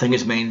 a thing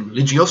is made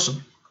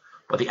religiosum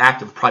by the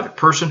act of a private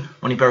person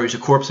when he buries a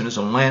corpse in his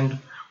own land,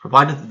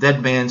 provided the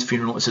dead man's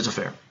funeral is his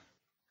affair.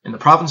 In the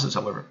provinces,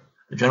 however,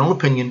 the general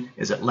opinion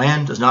is that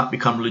land does not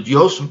become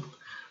religiosum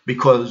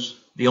because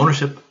the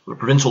ownership of the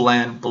provincial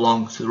land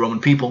belongs to the Roman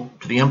people,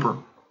 to the emperor.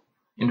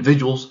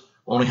 Individuals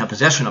only have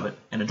possession of it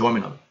and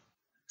enjoyment of it.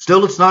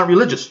 Still, it's not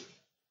religious,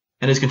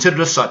 and is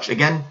considered as such,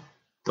 again,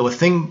 though a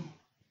thing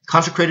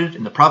consecrated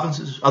in the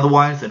provinces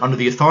otherwise than under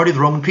the authority of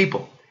the Roman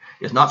people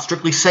is not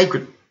strictly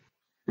sacred.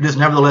 It is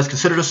nevertheless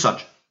considered as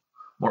such.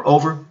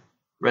 Moreover,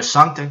 res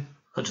sanctae,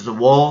 such as the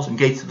walls and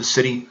gates of the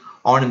city,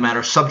 are in a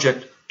manner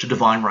subject to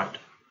divine right.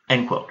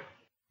 End quote.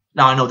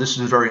 Now, I know this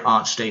is a very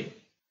odd statement,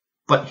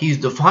 but he's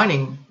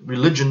defining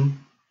religion,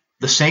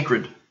 the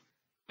sacred,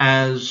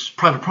 as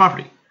private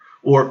property,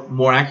 or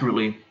more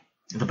accurately,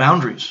 the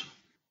boundaries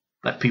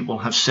that people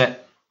have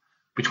set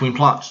between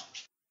plots.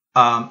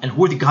 And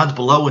who are the gods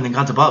below and the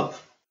gods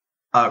above?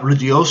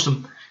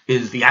 Religiosum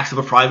is the act of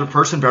a private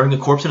person burying a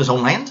corpse in his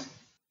own land?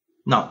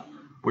 No,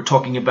 we're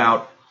talking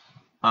about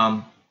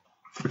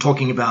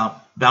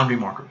boundary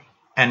markers,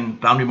 and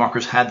boundary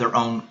markers had their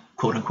own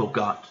quote-unquote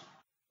gods.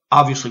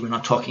 Obviously, we're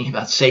not talking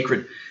about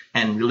sacred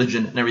and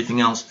religion and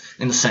everything else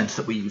in the sense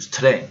that we use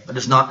today. That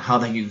is not how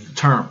they use the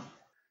term.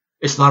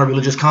 It's not a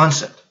religious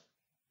concept.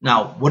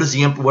 Now, what is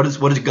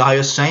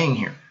Gaius saying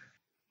here?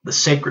 The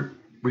sacred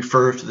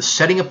refers to the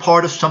setting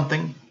apart of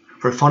something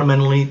for a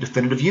fundamentally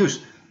definitive use.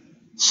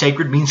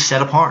 Sacred means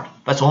set apart.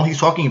 That's all he's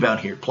talking about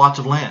here, plots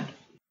of land.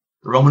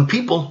 The Roman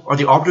people are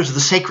the arbiters of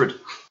the sacred.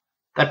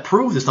 That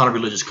proves it's not a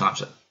religious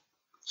concept.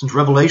 Since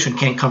revelation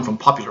can't come from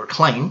popular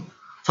acclaim,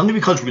 something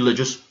becomes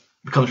religious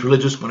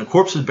when a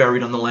corpse is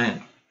buried on the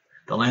land.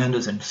 The land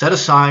is then set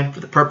aside for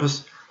the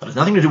purpose that has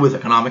nothing to do with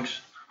economics,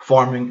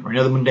 farming, or any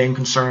other mundane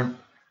concern.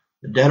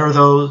 The dead are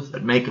those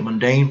that make a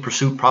mundane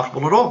pursuit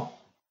possible at all.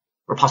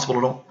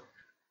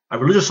 A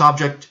religious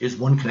object is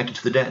one connected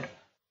to the dead.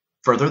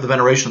 Further, the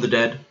veneration of the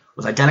dead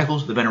was identical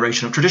to the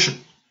veneration of tradition.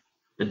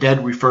 The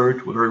dead referred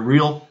to a very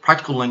real,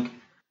 practical link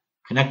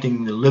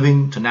connecting the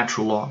living to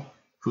natural law,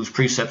 whose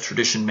precepts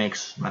tradition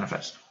makes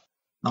manifest.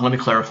 Now let me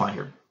clarify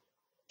here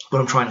what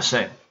I'm trying to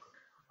say.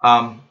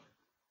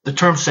 The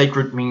term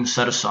sacred means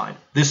set aside.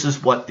 This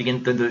is what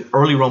the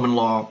early Roman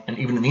law, and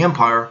even in the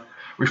empire,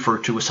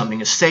 referred to as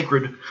something as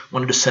sacred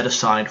when it is set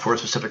aside for a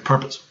specific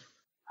purpose.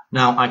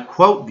 Now, I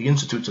quote the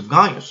Institutes of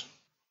Gaius,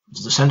 which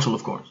is essential,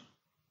 of course,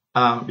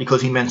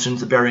 because he mentions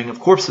the burying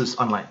of corpses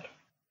on land.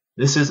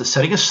 This is the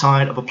setting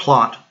aside of a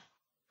plot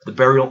for the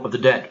burial of the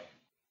dead.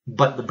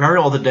 But the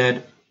burial of the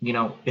dead,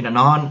 in a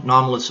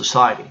non-nominalist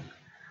society,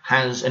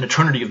 has an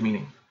eternity of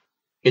meaning.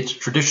 It's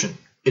tradition.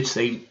 It's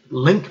a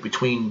link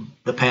between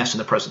the past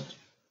and the present.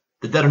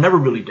 The dead are never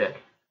really dead.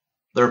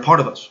 They're a part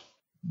of us.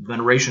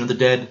 Veneration of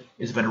the dead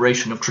is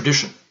veneration of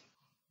tradition.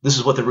 This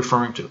is what they're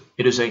referring to.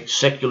 It is a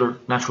secular,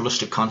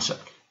 naturalistic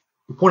concept.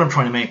 The point I'm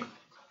trying to make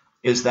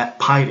is that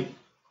piety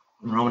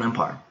in the Roman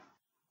Empire,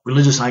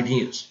 religious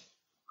ideas,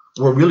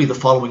 were really the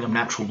following of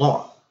natural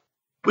law,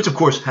 which of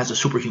course has a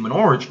superhuman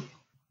origin.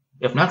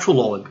 If natural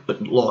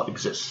law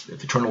exists,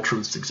 if eternal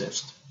truths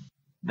exist,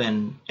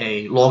 then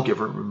a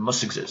lawgiver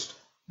must exist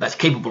that's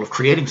capable of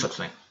creating such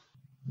things.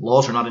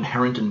 Laws are not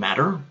inherent in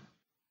matter.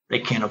 They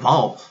can't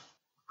evolve,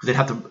 because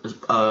they'd have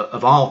to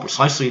evolve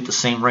precisely at the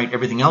same rate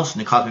everything else in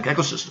the cosmic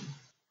ecosystem.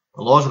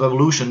 The laws of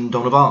evolution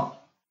don't evolve.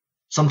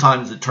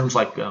 Sometimes the terms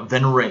like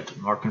venerate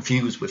are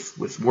confused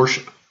with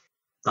worship.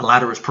 The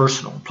latter is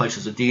personal and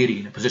places a deity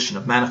in a position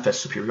of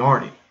manifest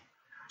superiority.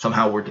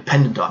 Somehow we're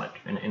dependent on it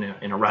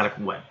in a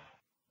radical way.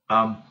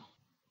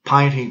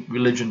 Piety,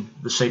 religion,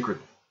 the sacred.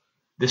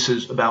 This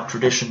is about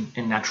tradition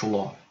and natural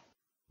law.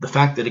 The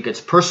fact that it gets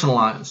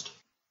personalized,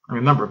 and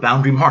remember,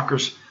 boundary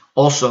markers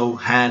also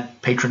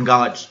had patron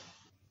gods.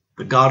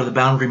 The god of the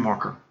boundary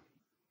marker.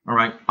 All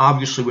right.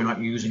 Obviously, we're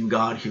not using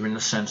God here in the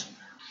sense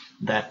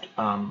that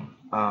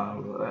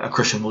a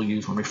Christian will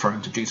use when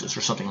referring to Jesus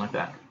or something like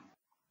that.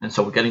 And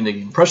so we're getting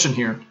the impression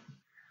here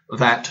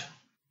that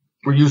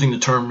we're using the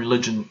term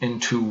religion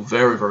in two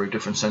very, very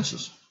different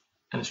senses,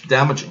 and it's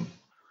damaging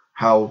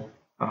how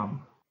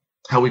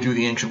we view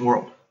the ancient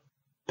world.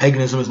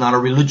 Paganism is not a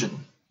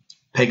religion.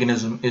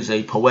 Paganism is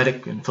a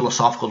poetic and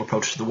philosophical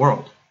approach to the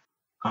world.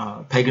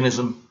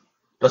 Paganism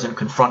doesn't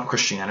confront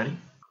Christianity.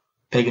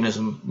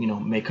 Paganism,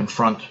 may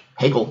confront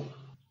Hegel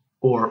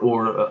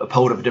or a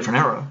poet of a different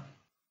era,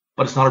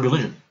 but it's not a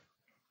religion.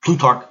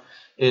 Plutarch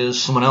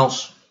is someone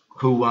else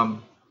who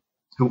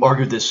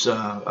argued this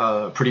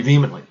pretty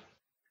vehemently.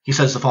 He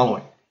says the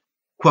following,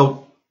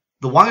 quote,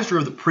 "The wiser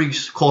of the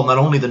priests call not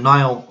only the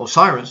Nile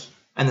Osiris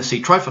and the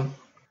sea Typhon,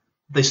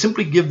 they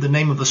simply give the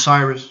name of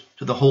Osiris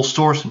to the whole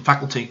source and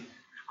faculty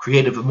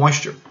creative of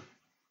moisture,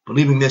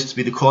 believing this to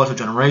be the cause of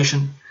generation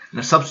and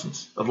the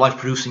substance of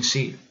life-producing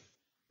seed.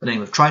 The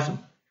name of Typhon,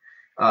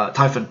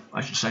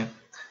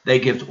 they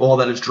give to all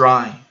that is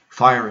dry,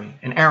 fiery,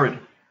 and arid,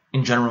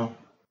 in general,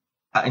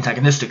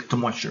 antagonistic to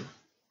moisture."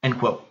 End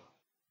quote.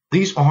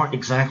 These aren't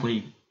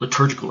exactly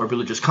liturgical or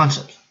religious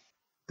concepts.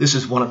 This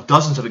is one of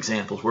dozens of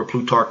examples where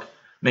Plutarch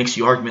makes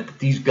the argument that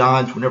these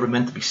gods were never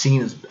meant to be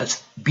seen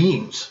as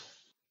beings.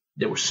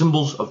 They were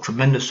symbols of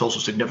tremendous social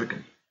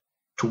significance.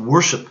 To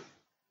worship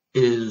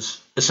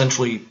is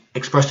essentially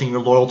expressing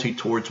your loyalty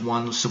towards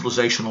one's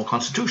civilizational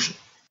constitution.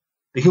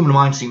 The human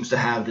mind seems to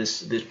have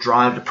this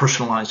drive to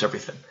personalize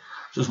everything.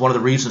 This is one of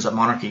the reasons that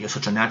monarchy is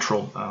such a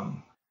natural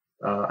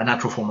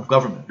form of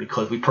government,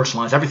 because we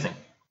personalize everything.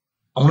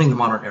 Only in the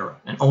modern era,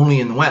 and only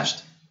in the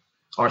West,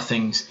 are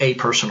things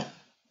apersonal,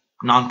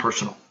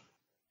 non-personal.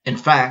 In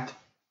fact,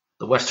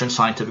 the Western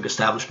scientific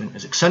establishment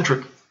is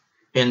eccentric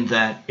in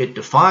that it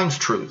defines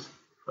truth.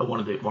 One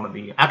of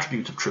the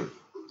attributes of truth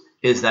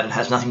is that it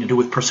has nothing to do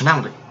with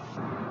personality.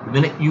 The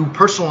minute you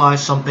personalize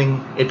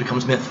something, it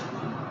becomes myth.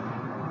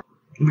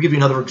 Let me give you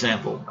another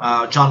example.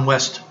 John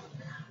West,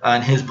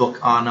 in his book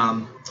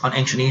on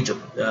ancient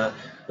Egypt, the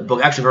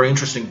book, actually a very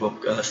interesting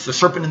book, The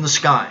Serpent in the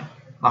Sky,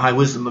 The High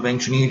Wisdom of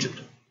Ancient Egypt,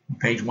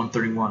 page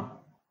 131.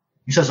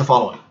 He says the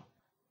following,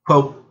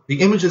 quote,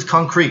 "The image is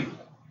concrete,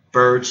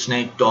 bird,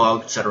 snake,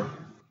 dog, etc.,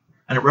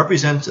 and it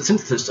represents a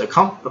synthesis, a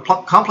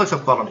complex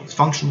of qualities,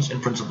 functions,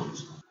 and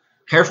principles.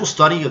 Careful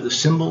study of the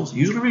symbols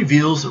usually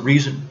reveals the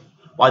reason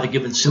why the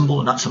given symbol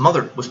and not some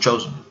other was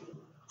chosen.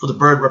 For the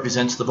bird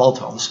represents the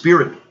volatile, the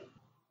spirit.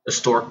 The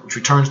stork, which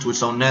returns to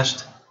its own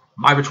nest,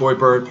 migratory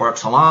bird par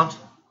excellence,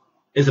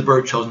 is the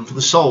bird chosen for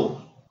the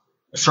soul.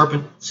 The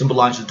serpent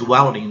symbolizes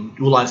duality and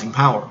dualizing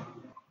power.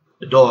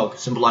 The dog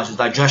symbolizes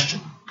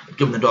digestion.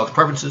 Given the dog's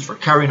preferences for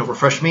carrion over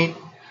fresh meat,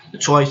 the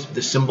choice of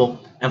this symbol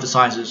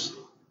emphasizes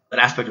that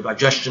aspect of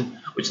digestion,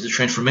 which is the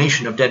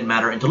transformation of dead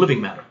matter into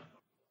living matter.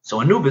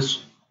 So Anubis,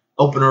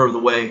 opener of the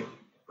way,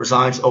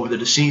 presides over the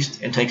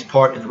deceased and takes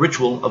part in the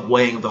ritual of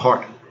weighing of the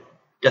heart.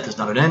 Death is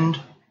not an end,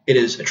 it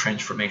is a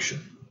transformation."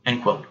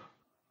 End quote.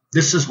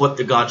 This is what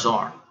the gods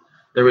are.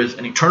 There is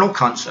an eternal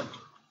concept,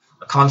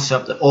 a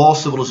concept that all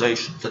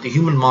civilizations, that the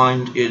human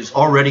mind is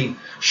already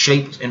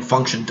shaped and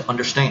functioned to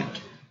understand.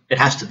 It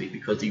has to be,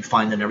 because you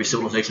find that in every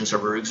civilization that's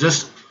ever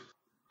existed.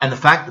 And the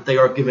fact that they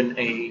are given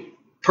a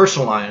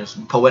personalized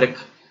and poetic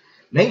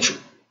nature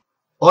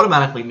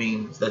automatically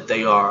means that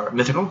they are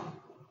mythical,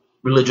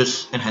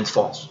 religious, and hence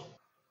false.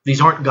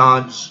 These aren't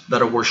gods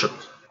that are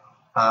worshipped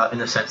in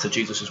the sense that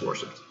Jesus is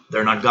worshipped.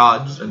 They're not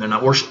gods, and they're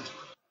not worshipped.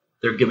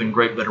 They're given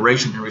great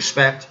veneration and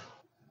respect,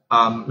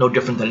 no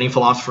different than any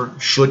philosopher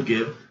should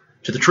give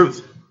to the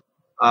truth.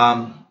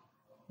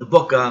 The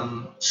book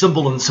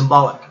Symbol and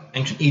Symbolic,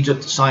 Ancient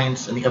Egypt,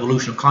 Science, and the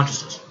Evolution of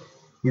Consciousness.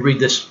 We read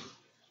this,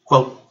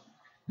 quote,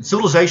 "In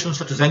civilizations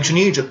such as ancient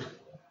Egypt,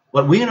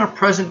 what we in our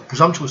present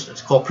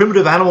presumptuousness call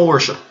primitive animal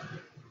worship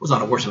was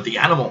not a worship of the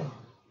animal,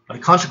 but a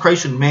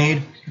consecration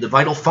made to the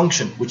vital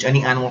function which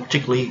any animal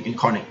particularly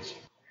incarnates.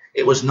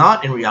 It was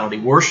not in reality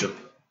worship.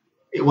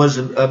 It was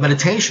a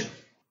meditation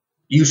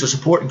used to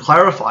support and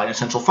clarify an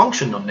essential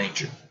function of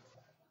nature,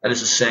 that is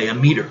to say, a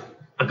meter,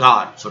 a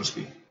god, so to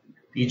speak.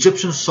 The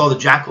Egyptians saw the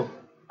jackal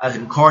as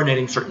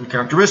incarnating certain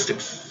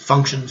characteristics,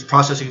 functions,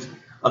 processes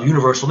of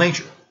universal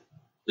nature.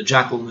 The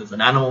jackal is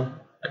an animal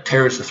that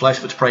tears the flesh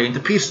of its prey into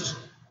pieces,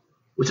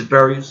 which it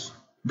buries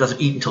and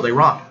doesn't eat until they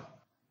rot.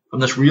 From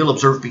this real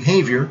observed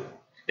behavior,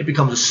 it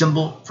becomes a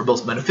symbol for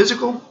both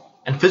metaphysical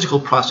and physical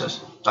process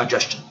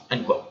digestion,"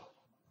 end quote.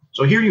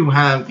 So here you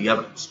have the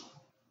evidence.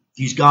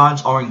 These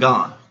gods aren't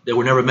God. They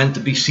were never meant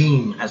to be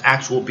seen as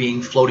actual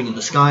beings floating in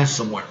the sky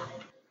somewhere.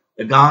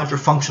 The gods are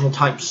functional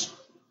types.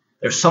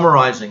 They're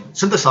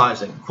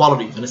synthesizing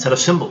qualities in a set of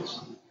symbols,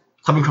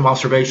 coming from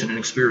observation and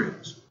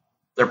experience.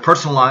 They're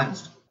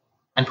personalized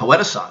and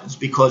poeticized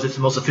because it's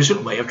the most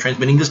efficient way of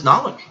transmitting this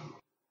knowledge.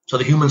 So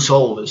the human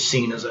soul is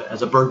seen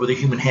as a bird with a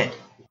human head.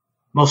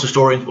 Most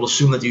historians will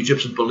assume that the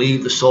Egyptians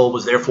believed the soul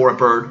was therefore a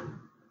bird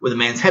with a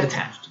man's head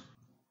attached.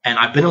 And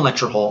I've been in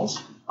lecture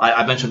halls.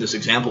 I mentioned this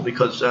example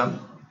because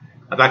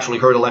I've actually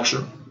heard a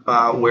lecture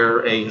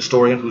where a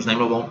historian, whose name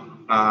I won't,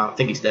 I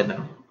think he's dead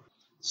now,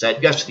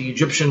 said, yes, the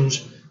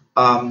Egyptians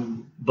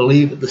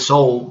believed that the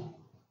soul,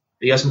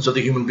 the essence of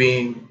the human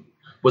being,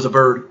 was a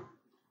bird,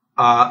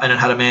 and it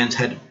had a man's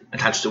head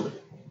attached to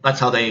it. That's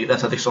how they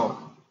saw it.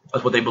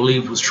 That's what they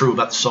believed was true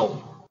about the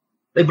soul.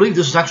 They believed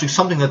this was actually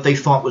something that they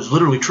thought was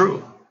literally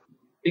true.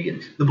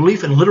 The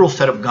belief in a literal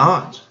set of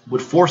gods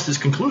would force this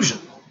conclusion.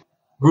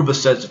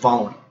 Rubus says the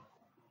following,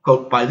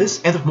 quote, "By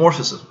this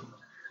anthropomorphism,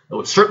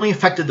 though it certainly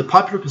affected the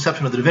popular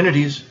conception of the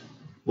divinities,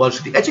 was,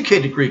 to the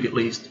educated Greek at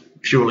least,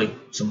 purely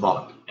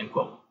symbolic," end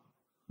quote.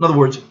 In other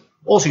words,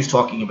 all he's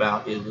talking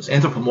about is this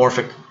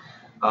anthropomorphic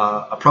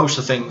approach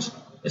to things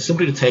is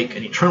simply to take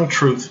an eternal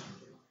truth,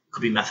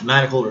 could be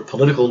mathematical or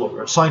political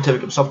or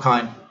scientific of some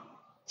kind,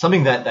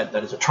 something that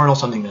is eternal,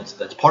 something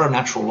that's part of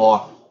natural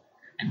law,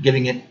 and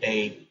giving it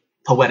a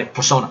poetic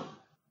persona.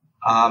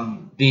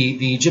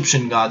 The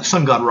Egyptian god, the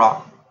sun god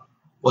Ra,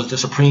 was the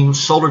supreme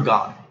solar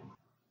god.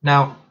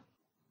 Now,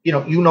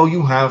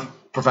 you have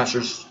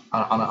professors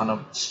on a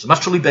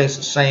semesterly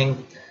basis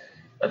saying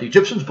that the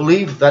Egyptians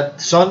believed that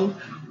the sun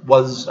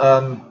was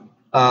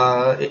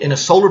in a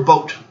solar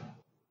boat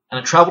and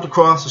it traveled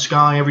across the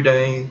sky every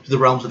day to the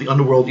realms of the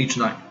underworld each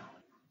night.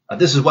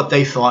 This is what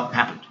they thought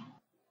happened.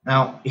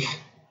 Now,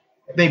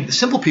 maybe the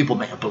simple people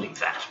may have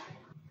believed that,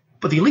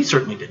 but the elite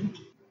certainly didn't.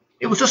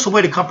 It was just a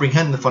way to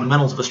comprehend the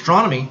fundamentals of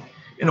astronomy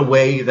in a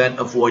way that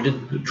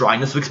avoided the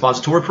dryness of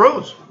expository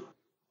prose.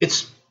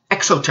 It's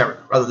exoteric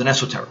rather than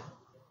esoteric.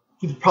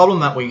 The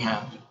problem that we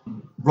have,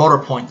 broader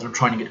point that I'm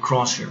trying to get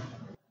across here,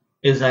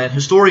 is that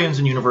historians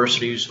in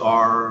universities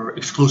are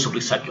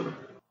exclusively secular.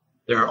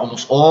 They're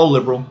almost all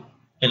liberal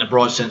in a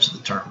broad sense of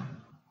the term.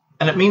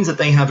 And it means that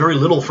they have very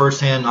little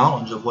first-hand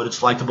knowledge of what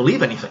it's like to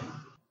believe anything.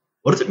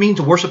 What does it mean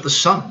to worship the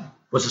sun?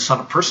 Was the sun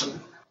a person?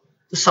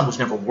 The sun was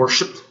never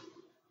worshipped.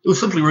 It was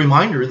simply a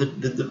reminder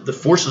that the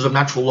forces of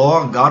natural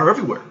law and God are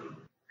everywhere.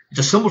 It's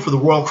a symbol for the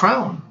royal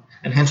crown,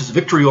 and hence its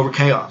victory over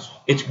chaos.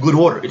 It's good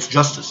order. It's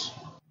justice.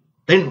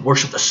 They didn't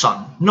worship the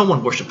sun. No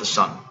one worshipped the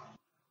sun.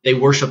 They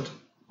worshipped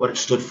what it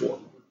stood for.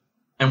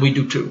 And we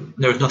do too.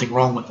 There's nothing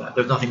wrong with that.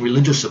 There's nothing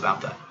religious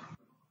about that.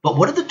 But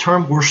what did the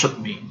term worship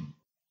mean?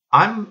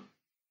 I'm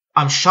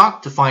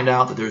shocked to find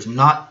out that there's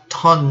not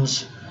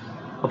tons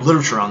of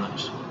literature on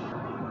this.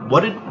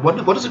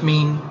 What does it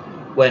mean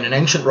when an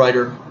ancient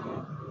writer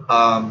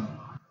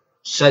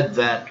said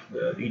that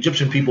the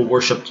Egyptian people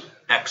worshipped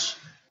X?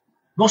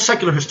 Most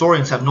secular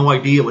historians have no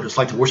idea what it's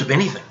like to worship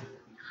anything.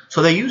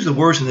 So they use the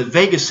words in the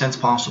vaguest sense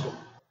possible.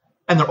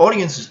 And their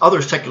audience is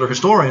other secular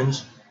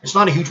historians. It's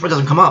not a huge part, it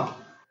doesn't come up.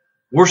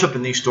 Worship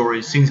in these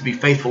stories seems to be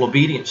faithful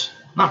obedience,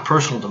 not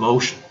personal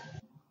devotion.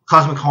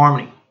 Cosmic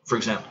harmony, for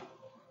example.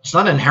 It's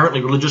not an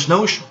inherently religious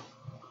notion,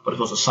 but it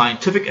was a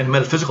scientific and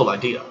metaphysical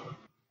idea.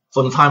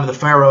 So in the time of the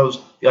pharaohs,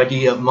 the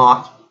idea of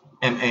Ma'at,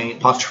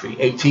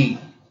 M-A-T,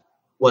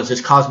 was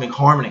this cosmic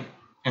harmony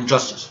and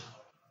justice.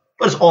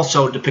 But it's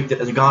also depicted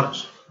as a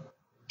goddess.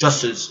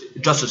 Justice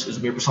is a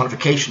mere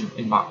personification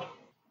in Ma'at.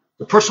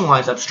 The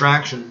personalized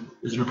abstraction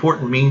is an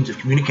important means of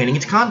communicating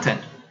its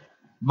content.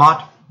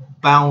 Ma'at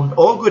bound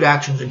all good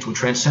actions into a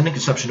transcendent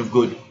conception of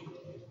good.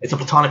 It's a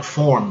platonic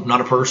form,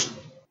 not a person.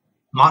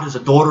 Ma'at is a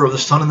daughter of the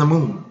sun and the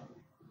moon.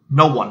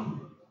 No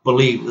one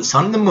believed the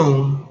sun and the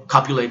moon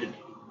copulated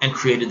and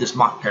created this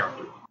Ma'at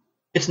character.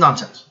 It's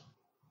nonsense.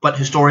 But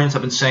historians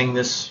have been saying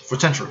this for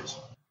centuries.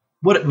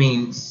 What it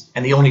means,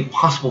 and the only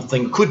possible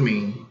thing it could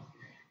mean,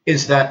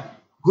 is that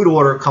good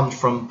order comes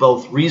from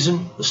both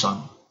reason, the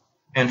sun,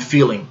 and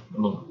feeling, the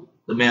moon,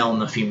 the male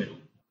and the female.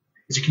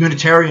 It's a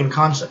communitarian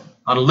concept,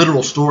 not a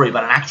literal story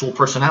about an actual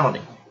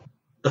personality.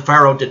 The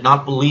pharaoh did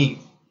not believe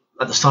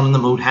that the sun and the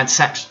moon had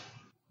sex.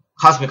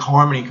 Cosmic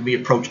harmony can be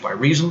approached by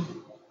reason,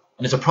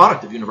 and is a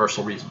product of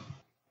universal reason.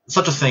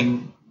 Such a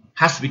thing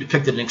has to be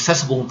depicted in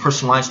accessible and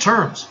personalized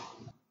terms.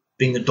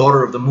 Being the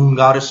daughter of the moon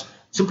goddess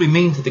simply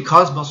means that the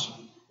cosmos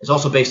is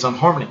also based on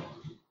harmony.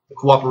 The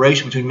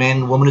cooperation between man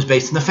and woman is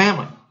based in the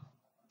family.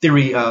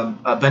 Theory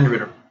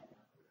Bendrider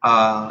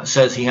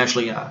says he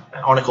actually, an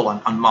article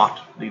on Mot,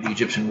 the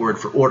Egyptian word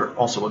for order,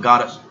 also a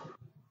goddess.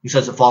 He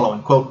says the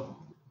following, quote,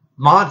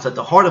 Mot is at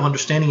the heart of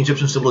understanding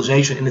Egyptian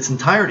civilization in its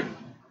entirety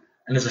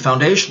and is the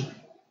foundation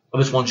of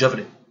its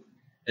longevity.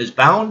 It is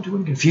bound to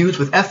and confused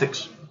with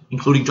ethics,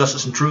 including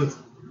justice and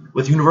truth,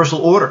 with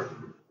universal order,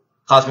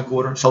 cosmic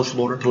order, social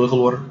order,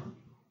 political order,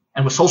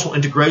 and with social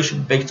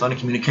integration based on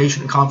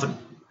communication and confidence.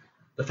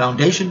 The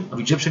foundation of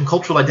Egyptian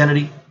cultural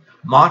identity,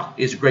 Mot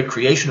is a great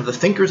creation of the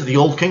thinkers of the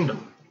Old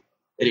Kingdom.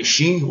 It is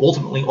she who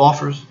ultimately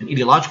offers an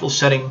ideological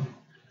setting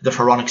to the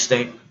pharaonic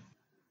state,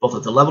 both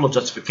at the level of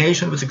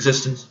justification of its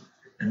existence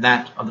and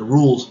that of the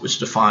rules which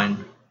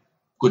define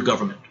good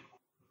government.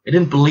 They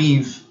didn't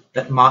believe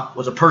that Mot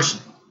was a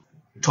person.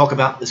 To talk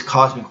about this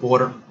cosmic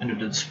order and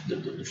to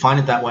define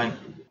it that way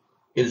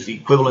is the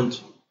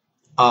equivalent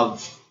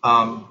of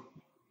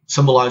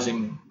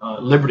symbolizing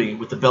liberty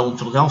with the bell in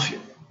Philadelphia.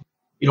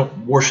 You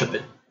don't worship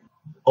it,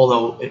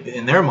 although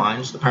in their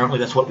minds, apparently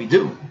that's what we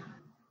do.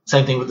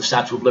 Same thing with the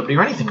Statue of Liberty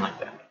or anything like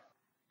that.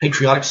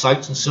 Patriotic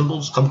sites and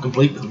symbols come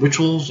complete with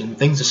rituals and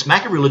things that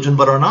smack of religion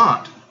but are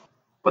not.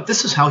 But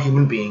this is how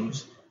human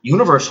beings,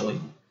 universally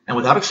and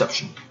without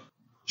exception,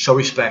 show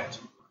respect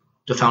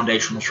to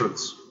foundational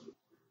truths.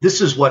 This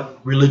is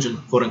what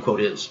religion, quote-unquote,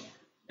 is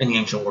in the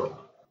ancient world.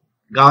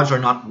 Gods are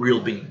not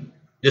real beings.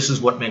 This is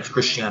what makes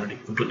Christianity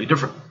completely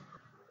different.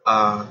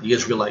 The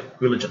Israelite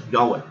religion,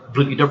 Yahweh,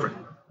 completely different.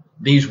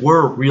 These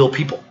were real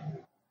people.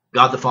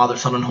 God the Father,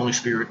 Son, and Holy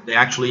Spirit, they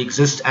actually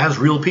exist as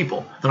real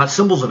people. They're not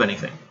symbols of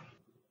anything.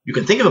 You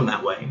can think of them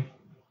that way.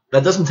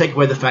 That doesn't take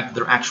away the fact that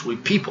they're actually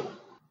people.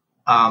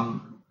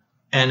 And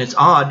it's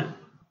odd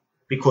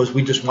because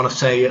we just want to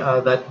say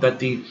that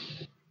the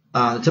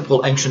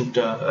typical ancient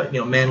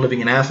man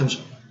living in Athens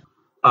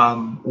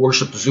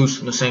worshipped Zeus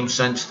in the same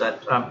sense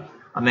that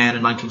a man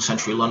in 19th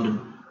century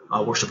London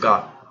worshipped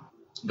God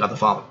the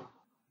Father.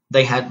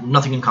 They had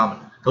nothing in common.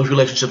 Those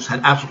relationships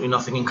had absolutely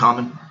nothing in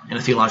common in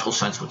a theological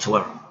sense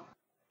whatsoever.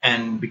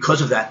 And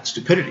because of that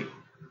stupidity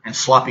and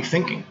sloppy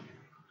thinking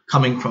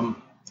coming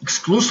from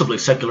exclusively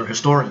secular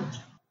historians,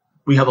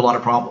 we have a lot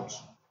of problems.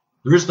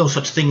 There is no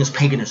such thing as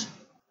paganism.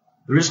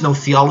 There is no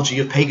theology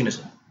of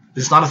paganism.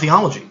 This is not a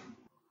theology.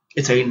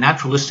 It's a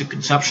naturalistic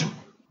conception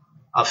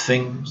of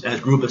things, as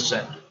Gruber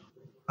said,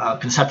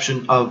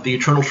 conception of the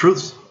eternal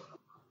truths.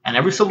 And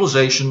every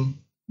civilization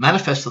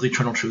manifests the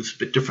eternal truths a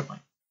bit differently.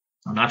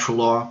 Our natural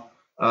law,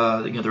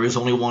 there is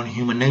only one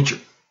human nature.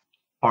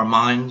 Our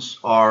minds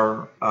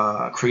are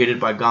created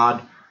by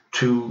God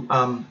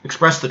to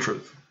express the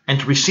truth and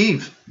to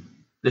receive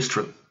this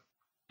truth.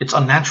 It's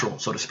unnatural,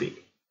 so to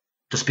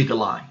speak a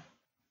lie.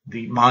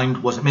 The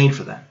mind wasn't made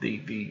for that.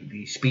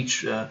 The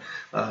speech,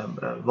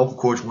 vocal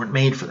cords weren't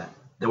made for that.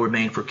 They were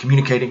made for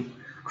communicating,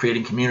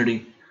 creating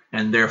community,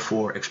 and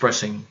therefore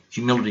expressing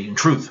humility and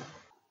truth.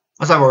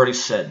 As I've already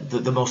said,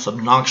 the most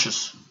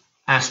obnoxious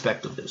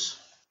aspect of this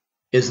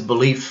is the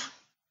belief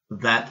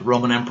that the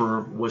Roman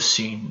emperor was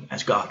seen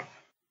as God.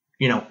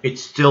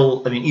 It's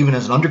still, even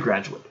as an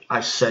undergraduate,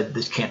 I said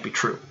this can't be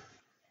true.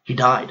 He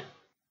died.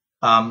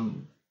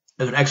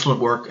 There's an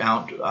excellent work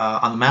out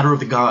on the Matter of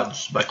the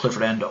Gods by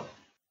Clifford Ando.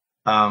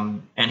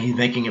 And he's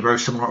making a very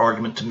similar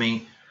argument to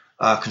me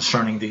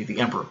concerning the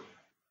emperor.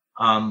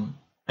 And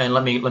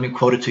let me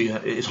quote it to you.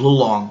 It's a little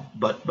long,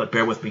 but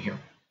bear with me here.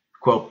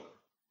 Quote,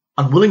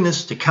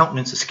 unwillingness to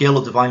countenance a scale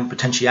of divine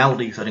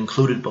potentialities that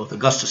included both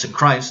Augustus and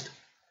Christ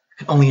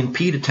can only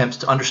impede attempts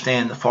to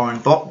understand the foreign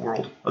thought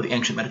world of the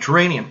ancient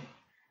Mediterranean.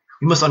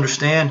 We must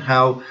understand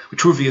how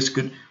Vitruvius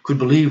could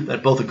believe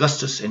that both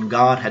Augustus and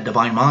God had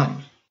divine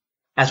minds.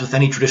 As with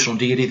any traditional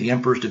deity, the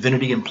emperor's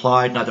divinity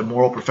implied neither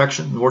moral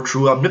perfection nor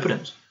true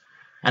omnipotence.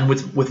 And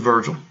with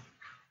Virgil,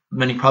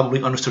 many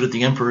probably understood that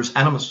the emperor's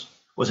animus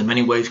was in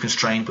many ways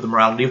constrained by the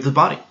mortality of the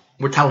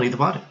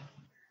body.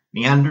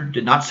 Neander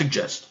did not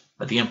suggest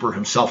that the emperor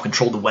himself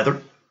controlled the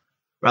weather,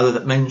 rather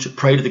that men should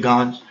pray to the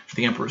gods for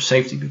the emperor's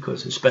safety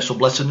because his special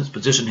blessedness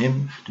positioned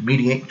him to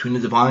mediate between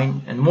the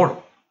divine and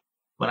mortal.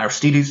 When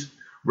Aristides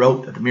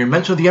wrote that the mere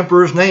mention of the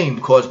emperor's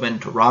name caused men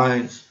to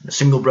rise in a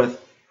single breath,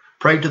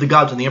 prayed to the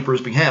gods on the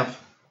emperor's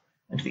behalf,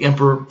 and to the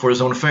emperor for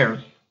his own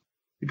affairs,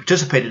 he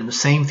participated in the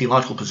same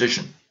theological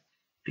position.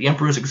 The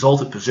emperor's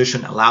exalted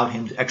position allowed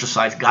him to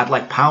exercise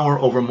godlike power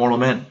over mortal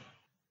men,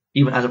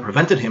 even as it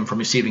prevented him from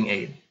receiving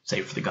aid,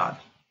 save for the gods.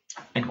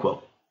 End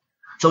quote.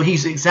 So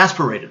he's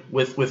exasperated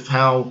with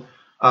how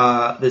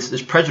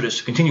this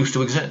prejudice continues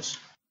to exist.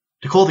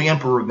 To call the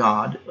emperor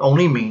God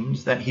only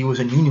means that he was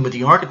in union with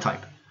the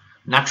archetype,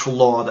 natural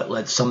law that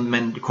led some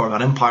men to carve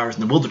out empires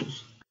in the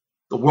wilderness.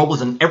 The world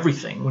was in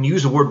everything. When you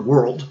use the word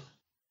world,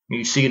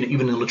 you see it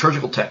even in the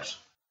liturgical text.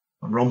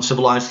 When Rome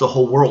civilized the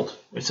whole world,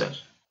 it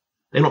says.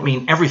 They don't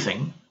mean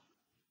everything.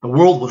 The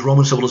world was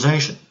Roman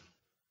civilization.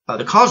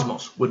 The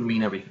cosmos wouldn't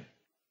mean everything.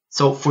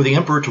 So for the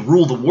emperor to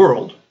rule the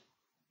world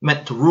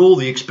meant to rule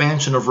the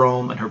expansion of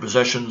Rome and her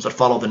possessions that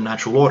followed the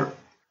natural order.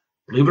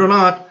 Believe it or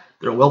not,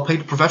 there are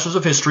well-paid professors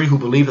of history who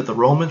believe that the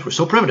Romans were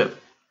so primitive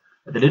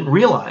that they didn't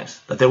realize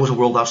that there was a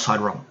world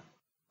outside Rome.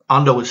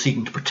 Ando is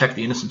seeking to protect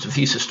the innocence of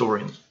these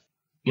historians.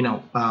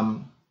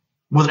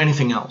 More than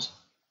anything else,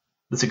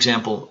 this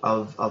example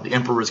of the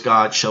emperor as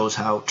God shows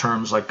how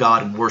terms like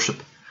God and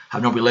worship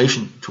have no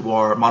relation to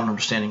our modern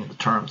understanding of the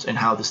terms, and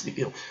how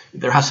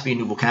there has to be a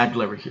new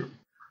vocabulary here.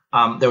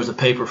 There was a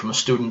paper from a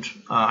student.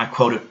 I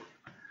quote it.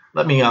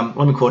 Let me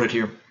quote it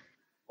here.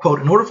 Quote,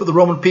 in order for the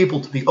Roman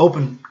people to be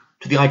open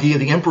to the idea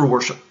of the emperor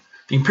worship,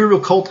 the imperial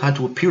cult had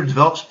to appear to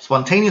develop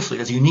spontaneously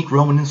as a unique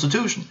Roman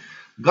institution.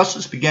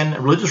 Augustus began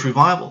a religious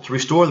revival to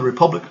restore the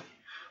Republic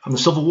from the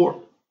Civil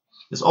War.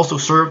 This also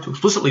served to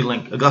explicitly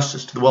link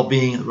Augustus to the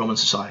well-being of the Roman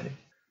society.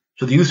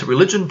 Through the use of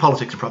religion,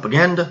 politics, and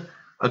propaganda,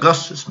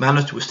 Augustus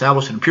managed to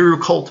establish an imperial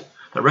cult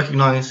that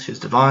recognized his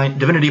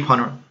divinity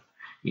upon earth.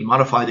 He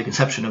modified the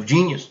conception of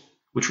genius,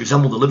 which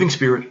resembled the living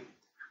spirit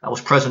that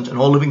was present in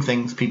all living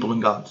things, people,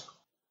 and gods.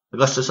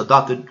 Augustus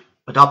adopted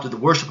the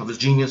worship of his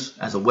genius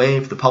as a way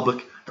for the public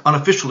to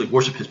unofficially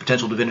worship his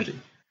potential divinity.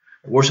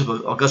 The worship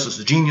of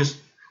Augustus' genius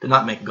did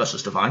not make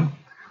Augustus divine,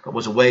 but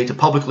was a way to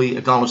publicly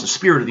acknowledge the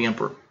spirit of the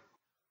emperor.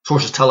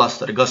 Sources tell us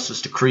that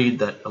Augustus decreed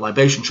that a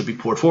libation should be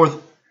poured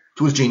forth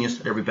to his genius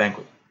at every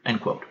banquet.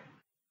 End quote.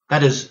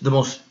 That is the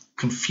most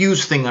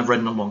confused thing I've read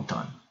in a long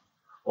time.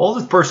 All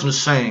this person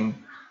is saying,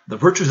 the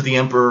virtues of the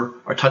emperor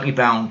are tightly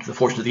bound to the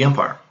fortunes of the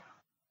empire.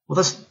 Well,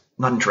 that's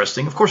not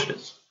interesting. Of course it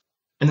is.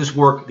 In this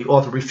work, the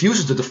author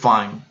refuses to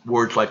define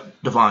words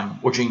like divine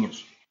or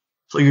genius.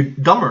 So you're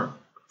dumber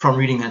from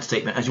reading that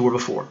statement as you were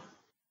before.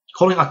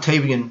 Calling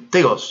Octavian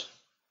Theos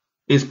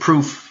is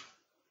proof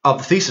of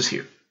the thesis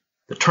here.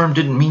 The term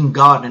didn't mean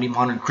God in any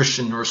modern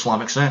Christian or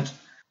Islamic sense.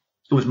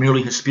 It was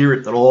merely his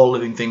spirit that all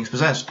living things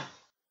possessed.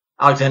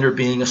 Alexander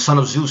being a son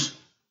of Zeus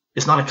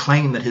is not a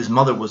claim that his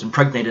mother was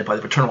impregnated by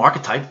the paternal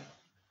archetype,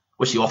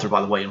 which the author,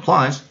 by the way,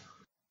 implies.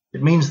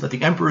 It means that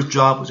the emperor's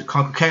job was to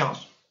conquer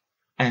chaos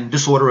and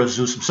disorder as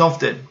Zeus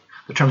himself did.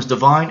 The terms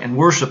divine and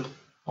worship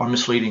are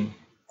misleading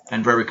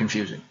and very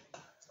confusing.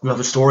 You have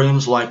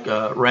historians like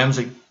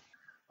Ramsay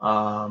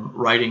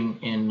writing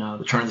in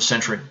the turn of the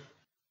century.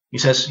 He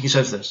says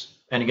this,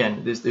 and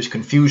again, this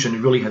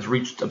confusion really has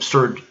reached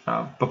absurd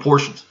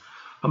proportions.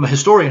 I'm a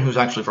historian who's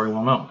actually very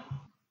well known.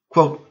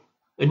 Quote,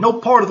 in no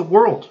part of the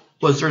world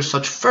was there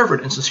such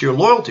fervent and sincere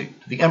loyalty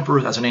to the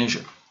emperor as in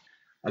Asia.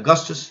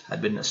 Augustus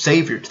had been a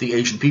savior to the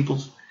Asian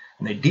peoples,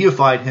 and they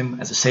deified him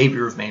as a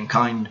savior of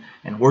mankind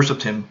and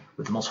worshipped him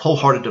with the most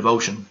wholehearted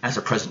devotion as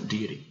a present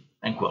deity.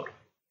 End quote.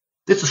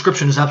 This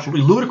description is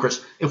absolutely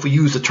ludicrous if we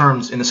use the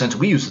terms in the sense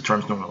we use the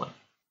terms normally.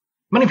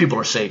 Many people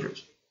are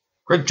saviors.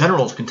 Great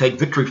generals can take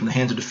victory from the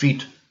hands of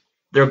defeat.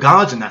 They're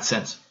gods in that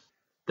sense.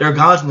 They're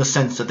gods in the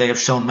sense that they have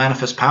shown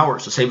manifest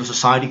powers to save a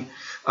society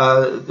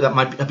that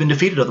might have been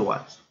defeated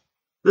otherwise.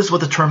 This is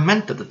what the term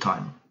meant at the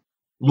time.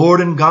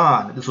 Lord and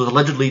God, this was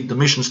allegedly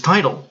Domitian's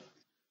title,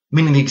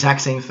 meaning the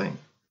exact same thing.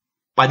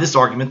 By this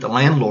argument, the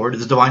landlord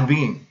is a divine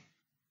being.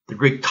 The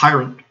Greek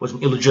tyrant was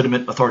an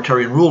illegitimate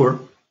authoritarian ruler,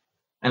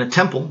 and a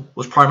temple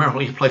was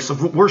primarily a place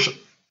of worship.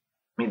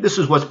 I mean, this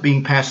is what's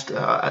being passed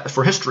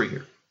for history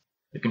here.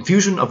 The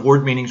confusion of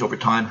word meanings over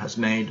time has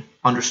made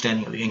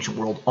understanding of the ancient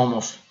world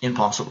almost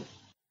impossible.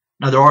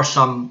 Now, there are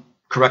some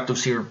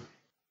correctives here,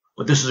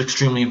 but this is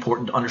extremely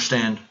important to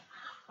understand.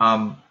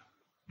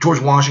 George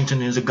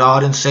Washington is a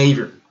god and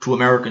savior to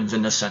Americans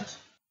in this sense.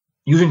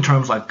 Using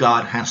terms like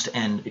God has to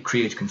end. It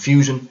creates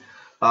confusion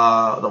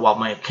that, while it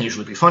might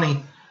occasionally be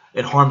funny,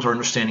 it harms our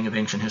understanding of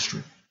ancient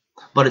history.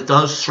 But it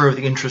does serve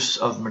the interests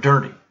of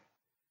modernity,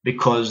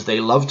 because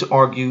they love to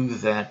argue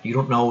that you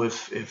don't know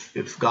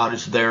if God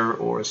is there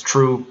or is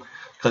true,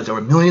 because there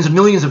were millions and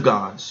millions of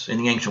gods in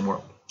the ancient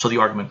world. So the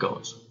argument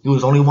goes. He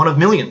was only one of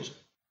millions.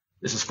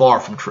 This is far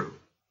from true.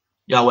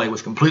 Yahweh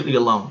was completely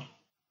alone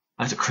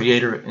as a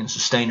creator and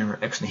sustainer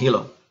ex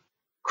nihilo.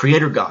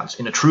 Creator gods,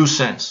 in a true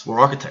sense, were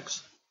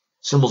architects,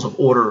 symbols of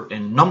order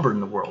and number in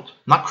the world,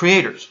 not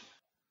creators.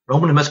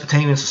 Roman and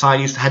Mesopotamian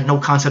societies had no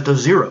concept of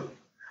zero,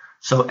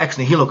 so ex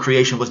nihilo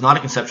creation was not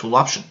a conceptual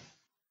option.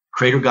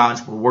 Creator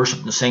gods were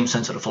worshipped in the same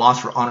sense that a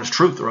philosopher honors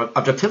truth or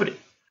objectivity.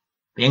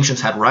 The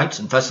ancients had rites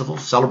and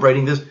festivals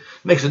celebrating this. It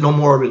makes it no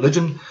more a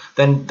religion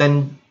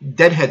than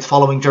deadheads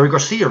following Jerry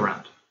Garcia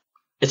around.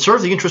 It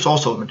serves the interests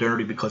also of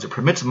modernity because it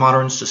permits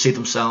moderns to see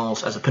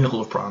themselves as a pinnacle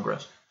of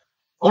progress.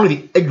 Only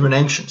the ignorant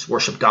ancients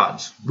worship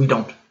gods. We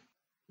don't.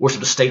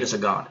 Worship the state as a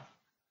god.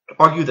 To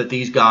argue that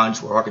these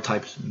gods were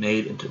archetypes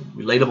made into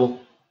relatable,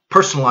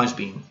 personalized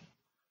beings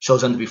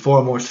shows them to be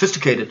far more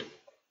sophisticated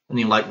than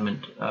the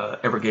Enlightenment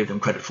ever gave them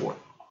credit for.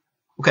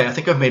 Okay, I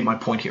think I've made my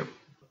point here.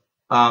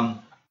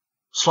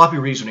 Sloppy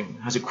reasoning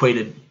has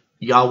equated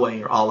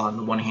Yahweh or Allah on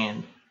the one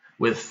hand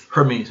with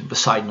Hermes and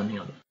Poseidon on the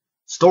other.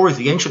 Stories,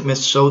 the ancient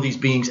myths show these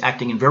beings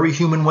acting in very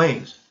human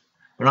ways.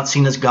 They're not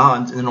seen as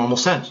gods in the normal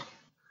sense.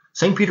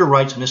 St. Peter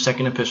writes in his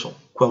second epistle,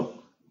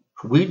 quote,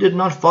 "For we did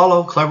not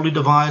follow cleverly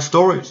devised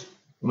stories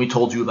when we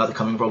told you about the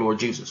coming of our Lord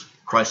Jesus,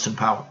 Christ in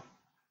power.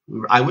 We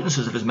were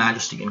eyewitnesses of his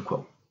majesty," end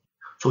quote.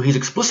 So he's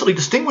explicitly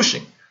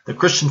distinguishing the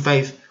Christian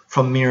faith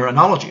from mere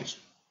analogies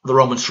of the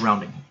Romans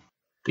surrounding him.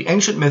 The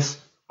ancient myths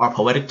are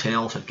poetic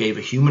tales that gave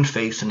a human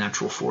face to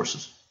natural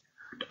forces.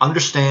 To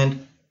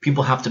understand,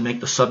 people have to make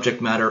the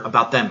subject matter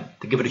about them,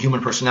 to give it a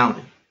human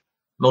personality.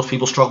 Most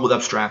people struggle with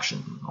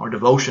abstraction, or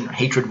devotion, or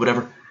hatred,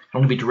 whatever, can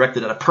only be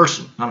directed at a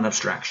person, not an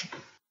abstraction.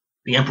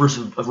 The emperors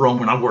of Rome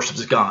were not worshipped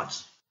as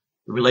gods.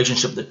 The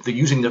relationship that they're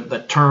using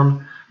that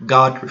term,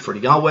 God, to refer to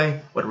Yahweh,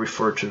 or to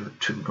refer to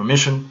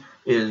Domitian,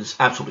 is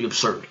absolutely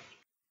absurd.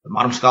 The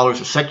modern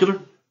scholars are secular.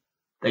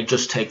 They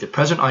just take the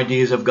present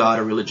ideas of God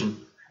or religion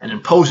and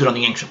impose it on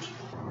the ancients.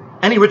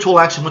 Any ritual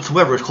action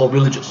whatsoever is called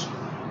religious.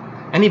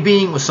 Any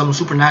being with some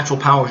supernatural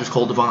powers is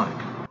called divine.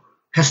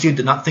 Hesiod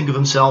did not think of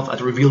himself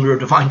as a revealer of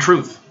divine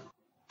truth.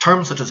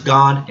 Terms such as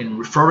God, in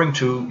referring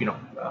to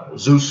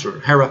Zeus or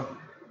Hera,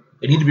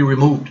 they need to be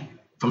removed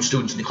from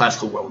students in the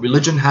classical world.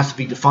 Religion has to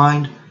be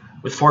defined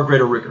with far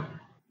greater rigor.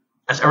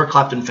 As Eric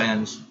Clapton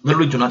fans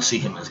literally do not see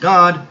him as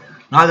God,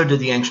 neither did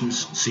the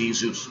ancients see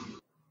Zeus.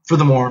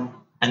 Furthermore,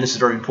 and this is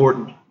very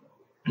important,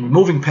 in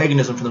removing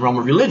paganism from the realm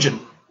of religion,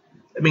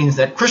 it means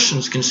that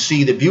Christians can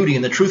see the beauty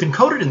and the truth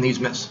encoded in these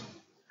myths,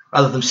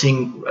 rather than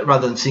seeing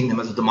them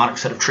as a demonic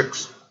set of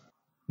tricks.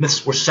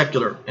 Myths were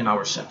secular in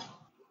our sense.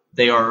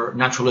 They are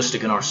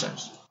naturalistic in our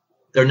sense.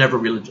 They're never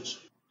religious.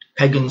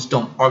 Pagans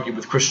don't argue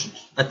with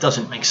Christians. That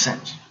doesn't make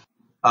sense.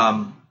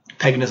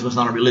 Paganism is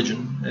not a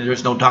religion.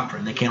 There's no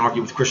doctrine. They can't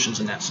argue with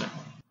Christians in that sense.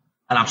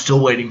 And I'm still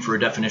waiting for a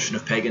definition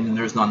of pagan, and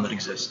there's none that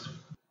exists.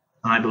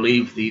 And I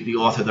believe the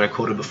author that I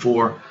quoted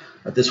before,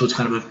 that this was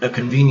kind of a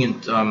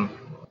convenient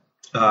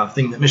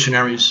thing that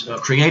missionaries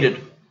created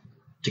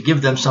to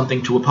give them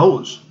something to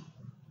oppose.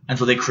 And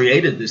so they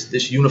created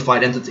this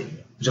unified entity,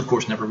 which of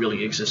course never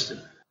really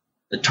existed.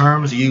 The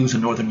terms used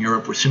in Northern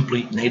Europe were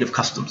simply native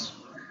customs.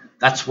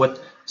 That's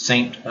what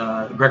St.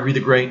 Gregory the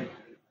Great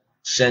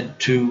said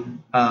to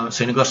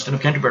St. Augustine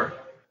of Canterbury.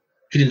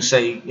 He didn't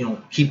say,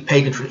 keep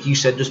pagan tradition. He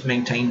said just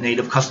maintain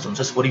native customs.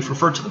 That's what he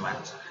referred to them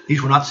as.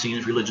 These were not seen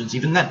as religions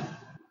even then.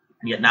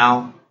 And yet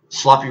now,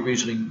 sloppy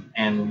reasoning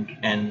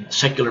and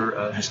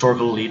secular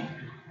historical elite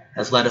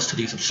has led us to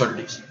these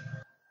absurdities.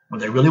 When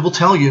they really will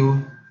tell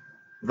you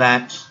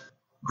that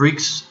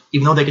Greeks,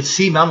 even though they could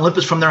see Mount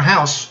Olympus from their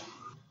house,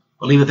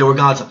 believe that there were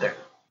gods up there.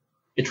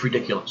 It's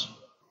ridiculous.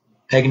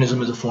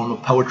 Paganism is a form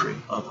of poetry,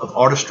 of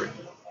artistry,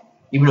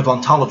 even of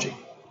ontology,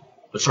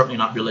 but certainly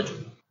not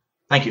religion.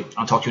 Thank you.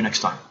 I'll talk to you next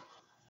time.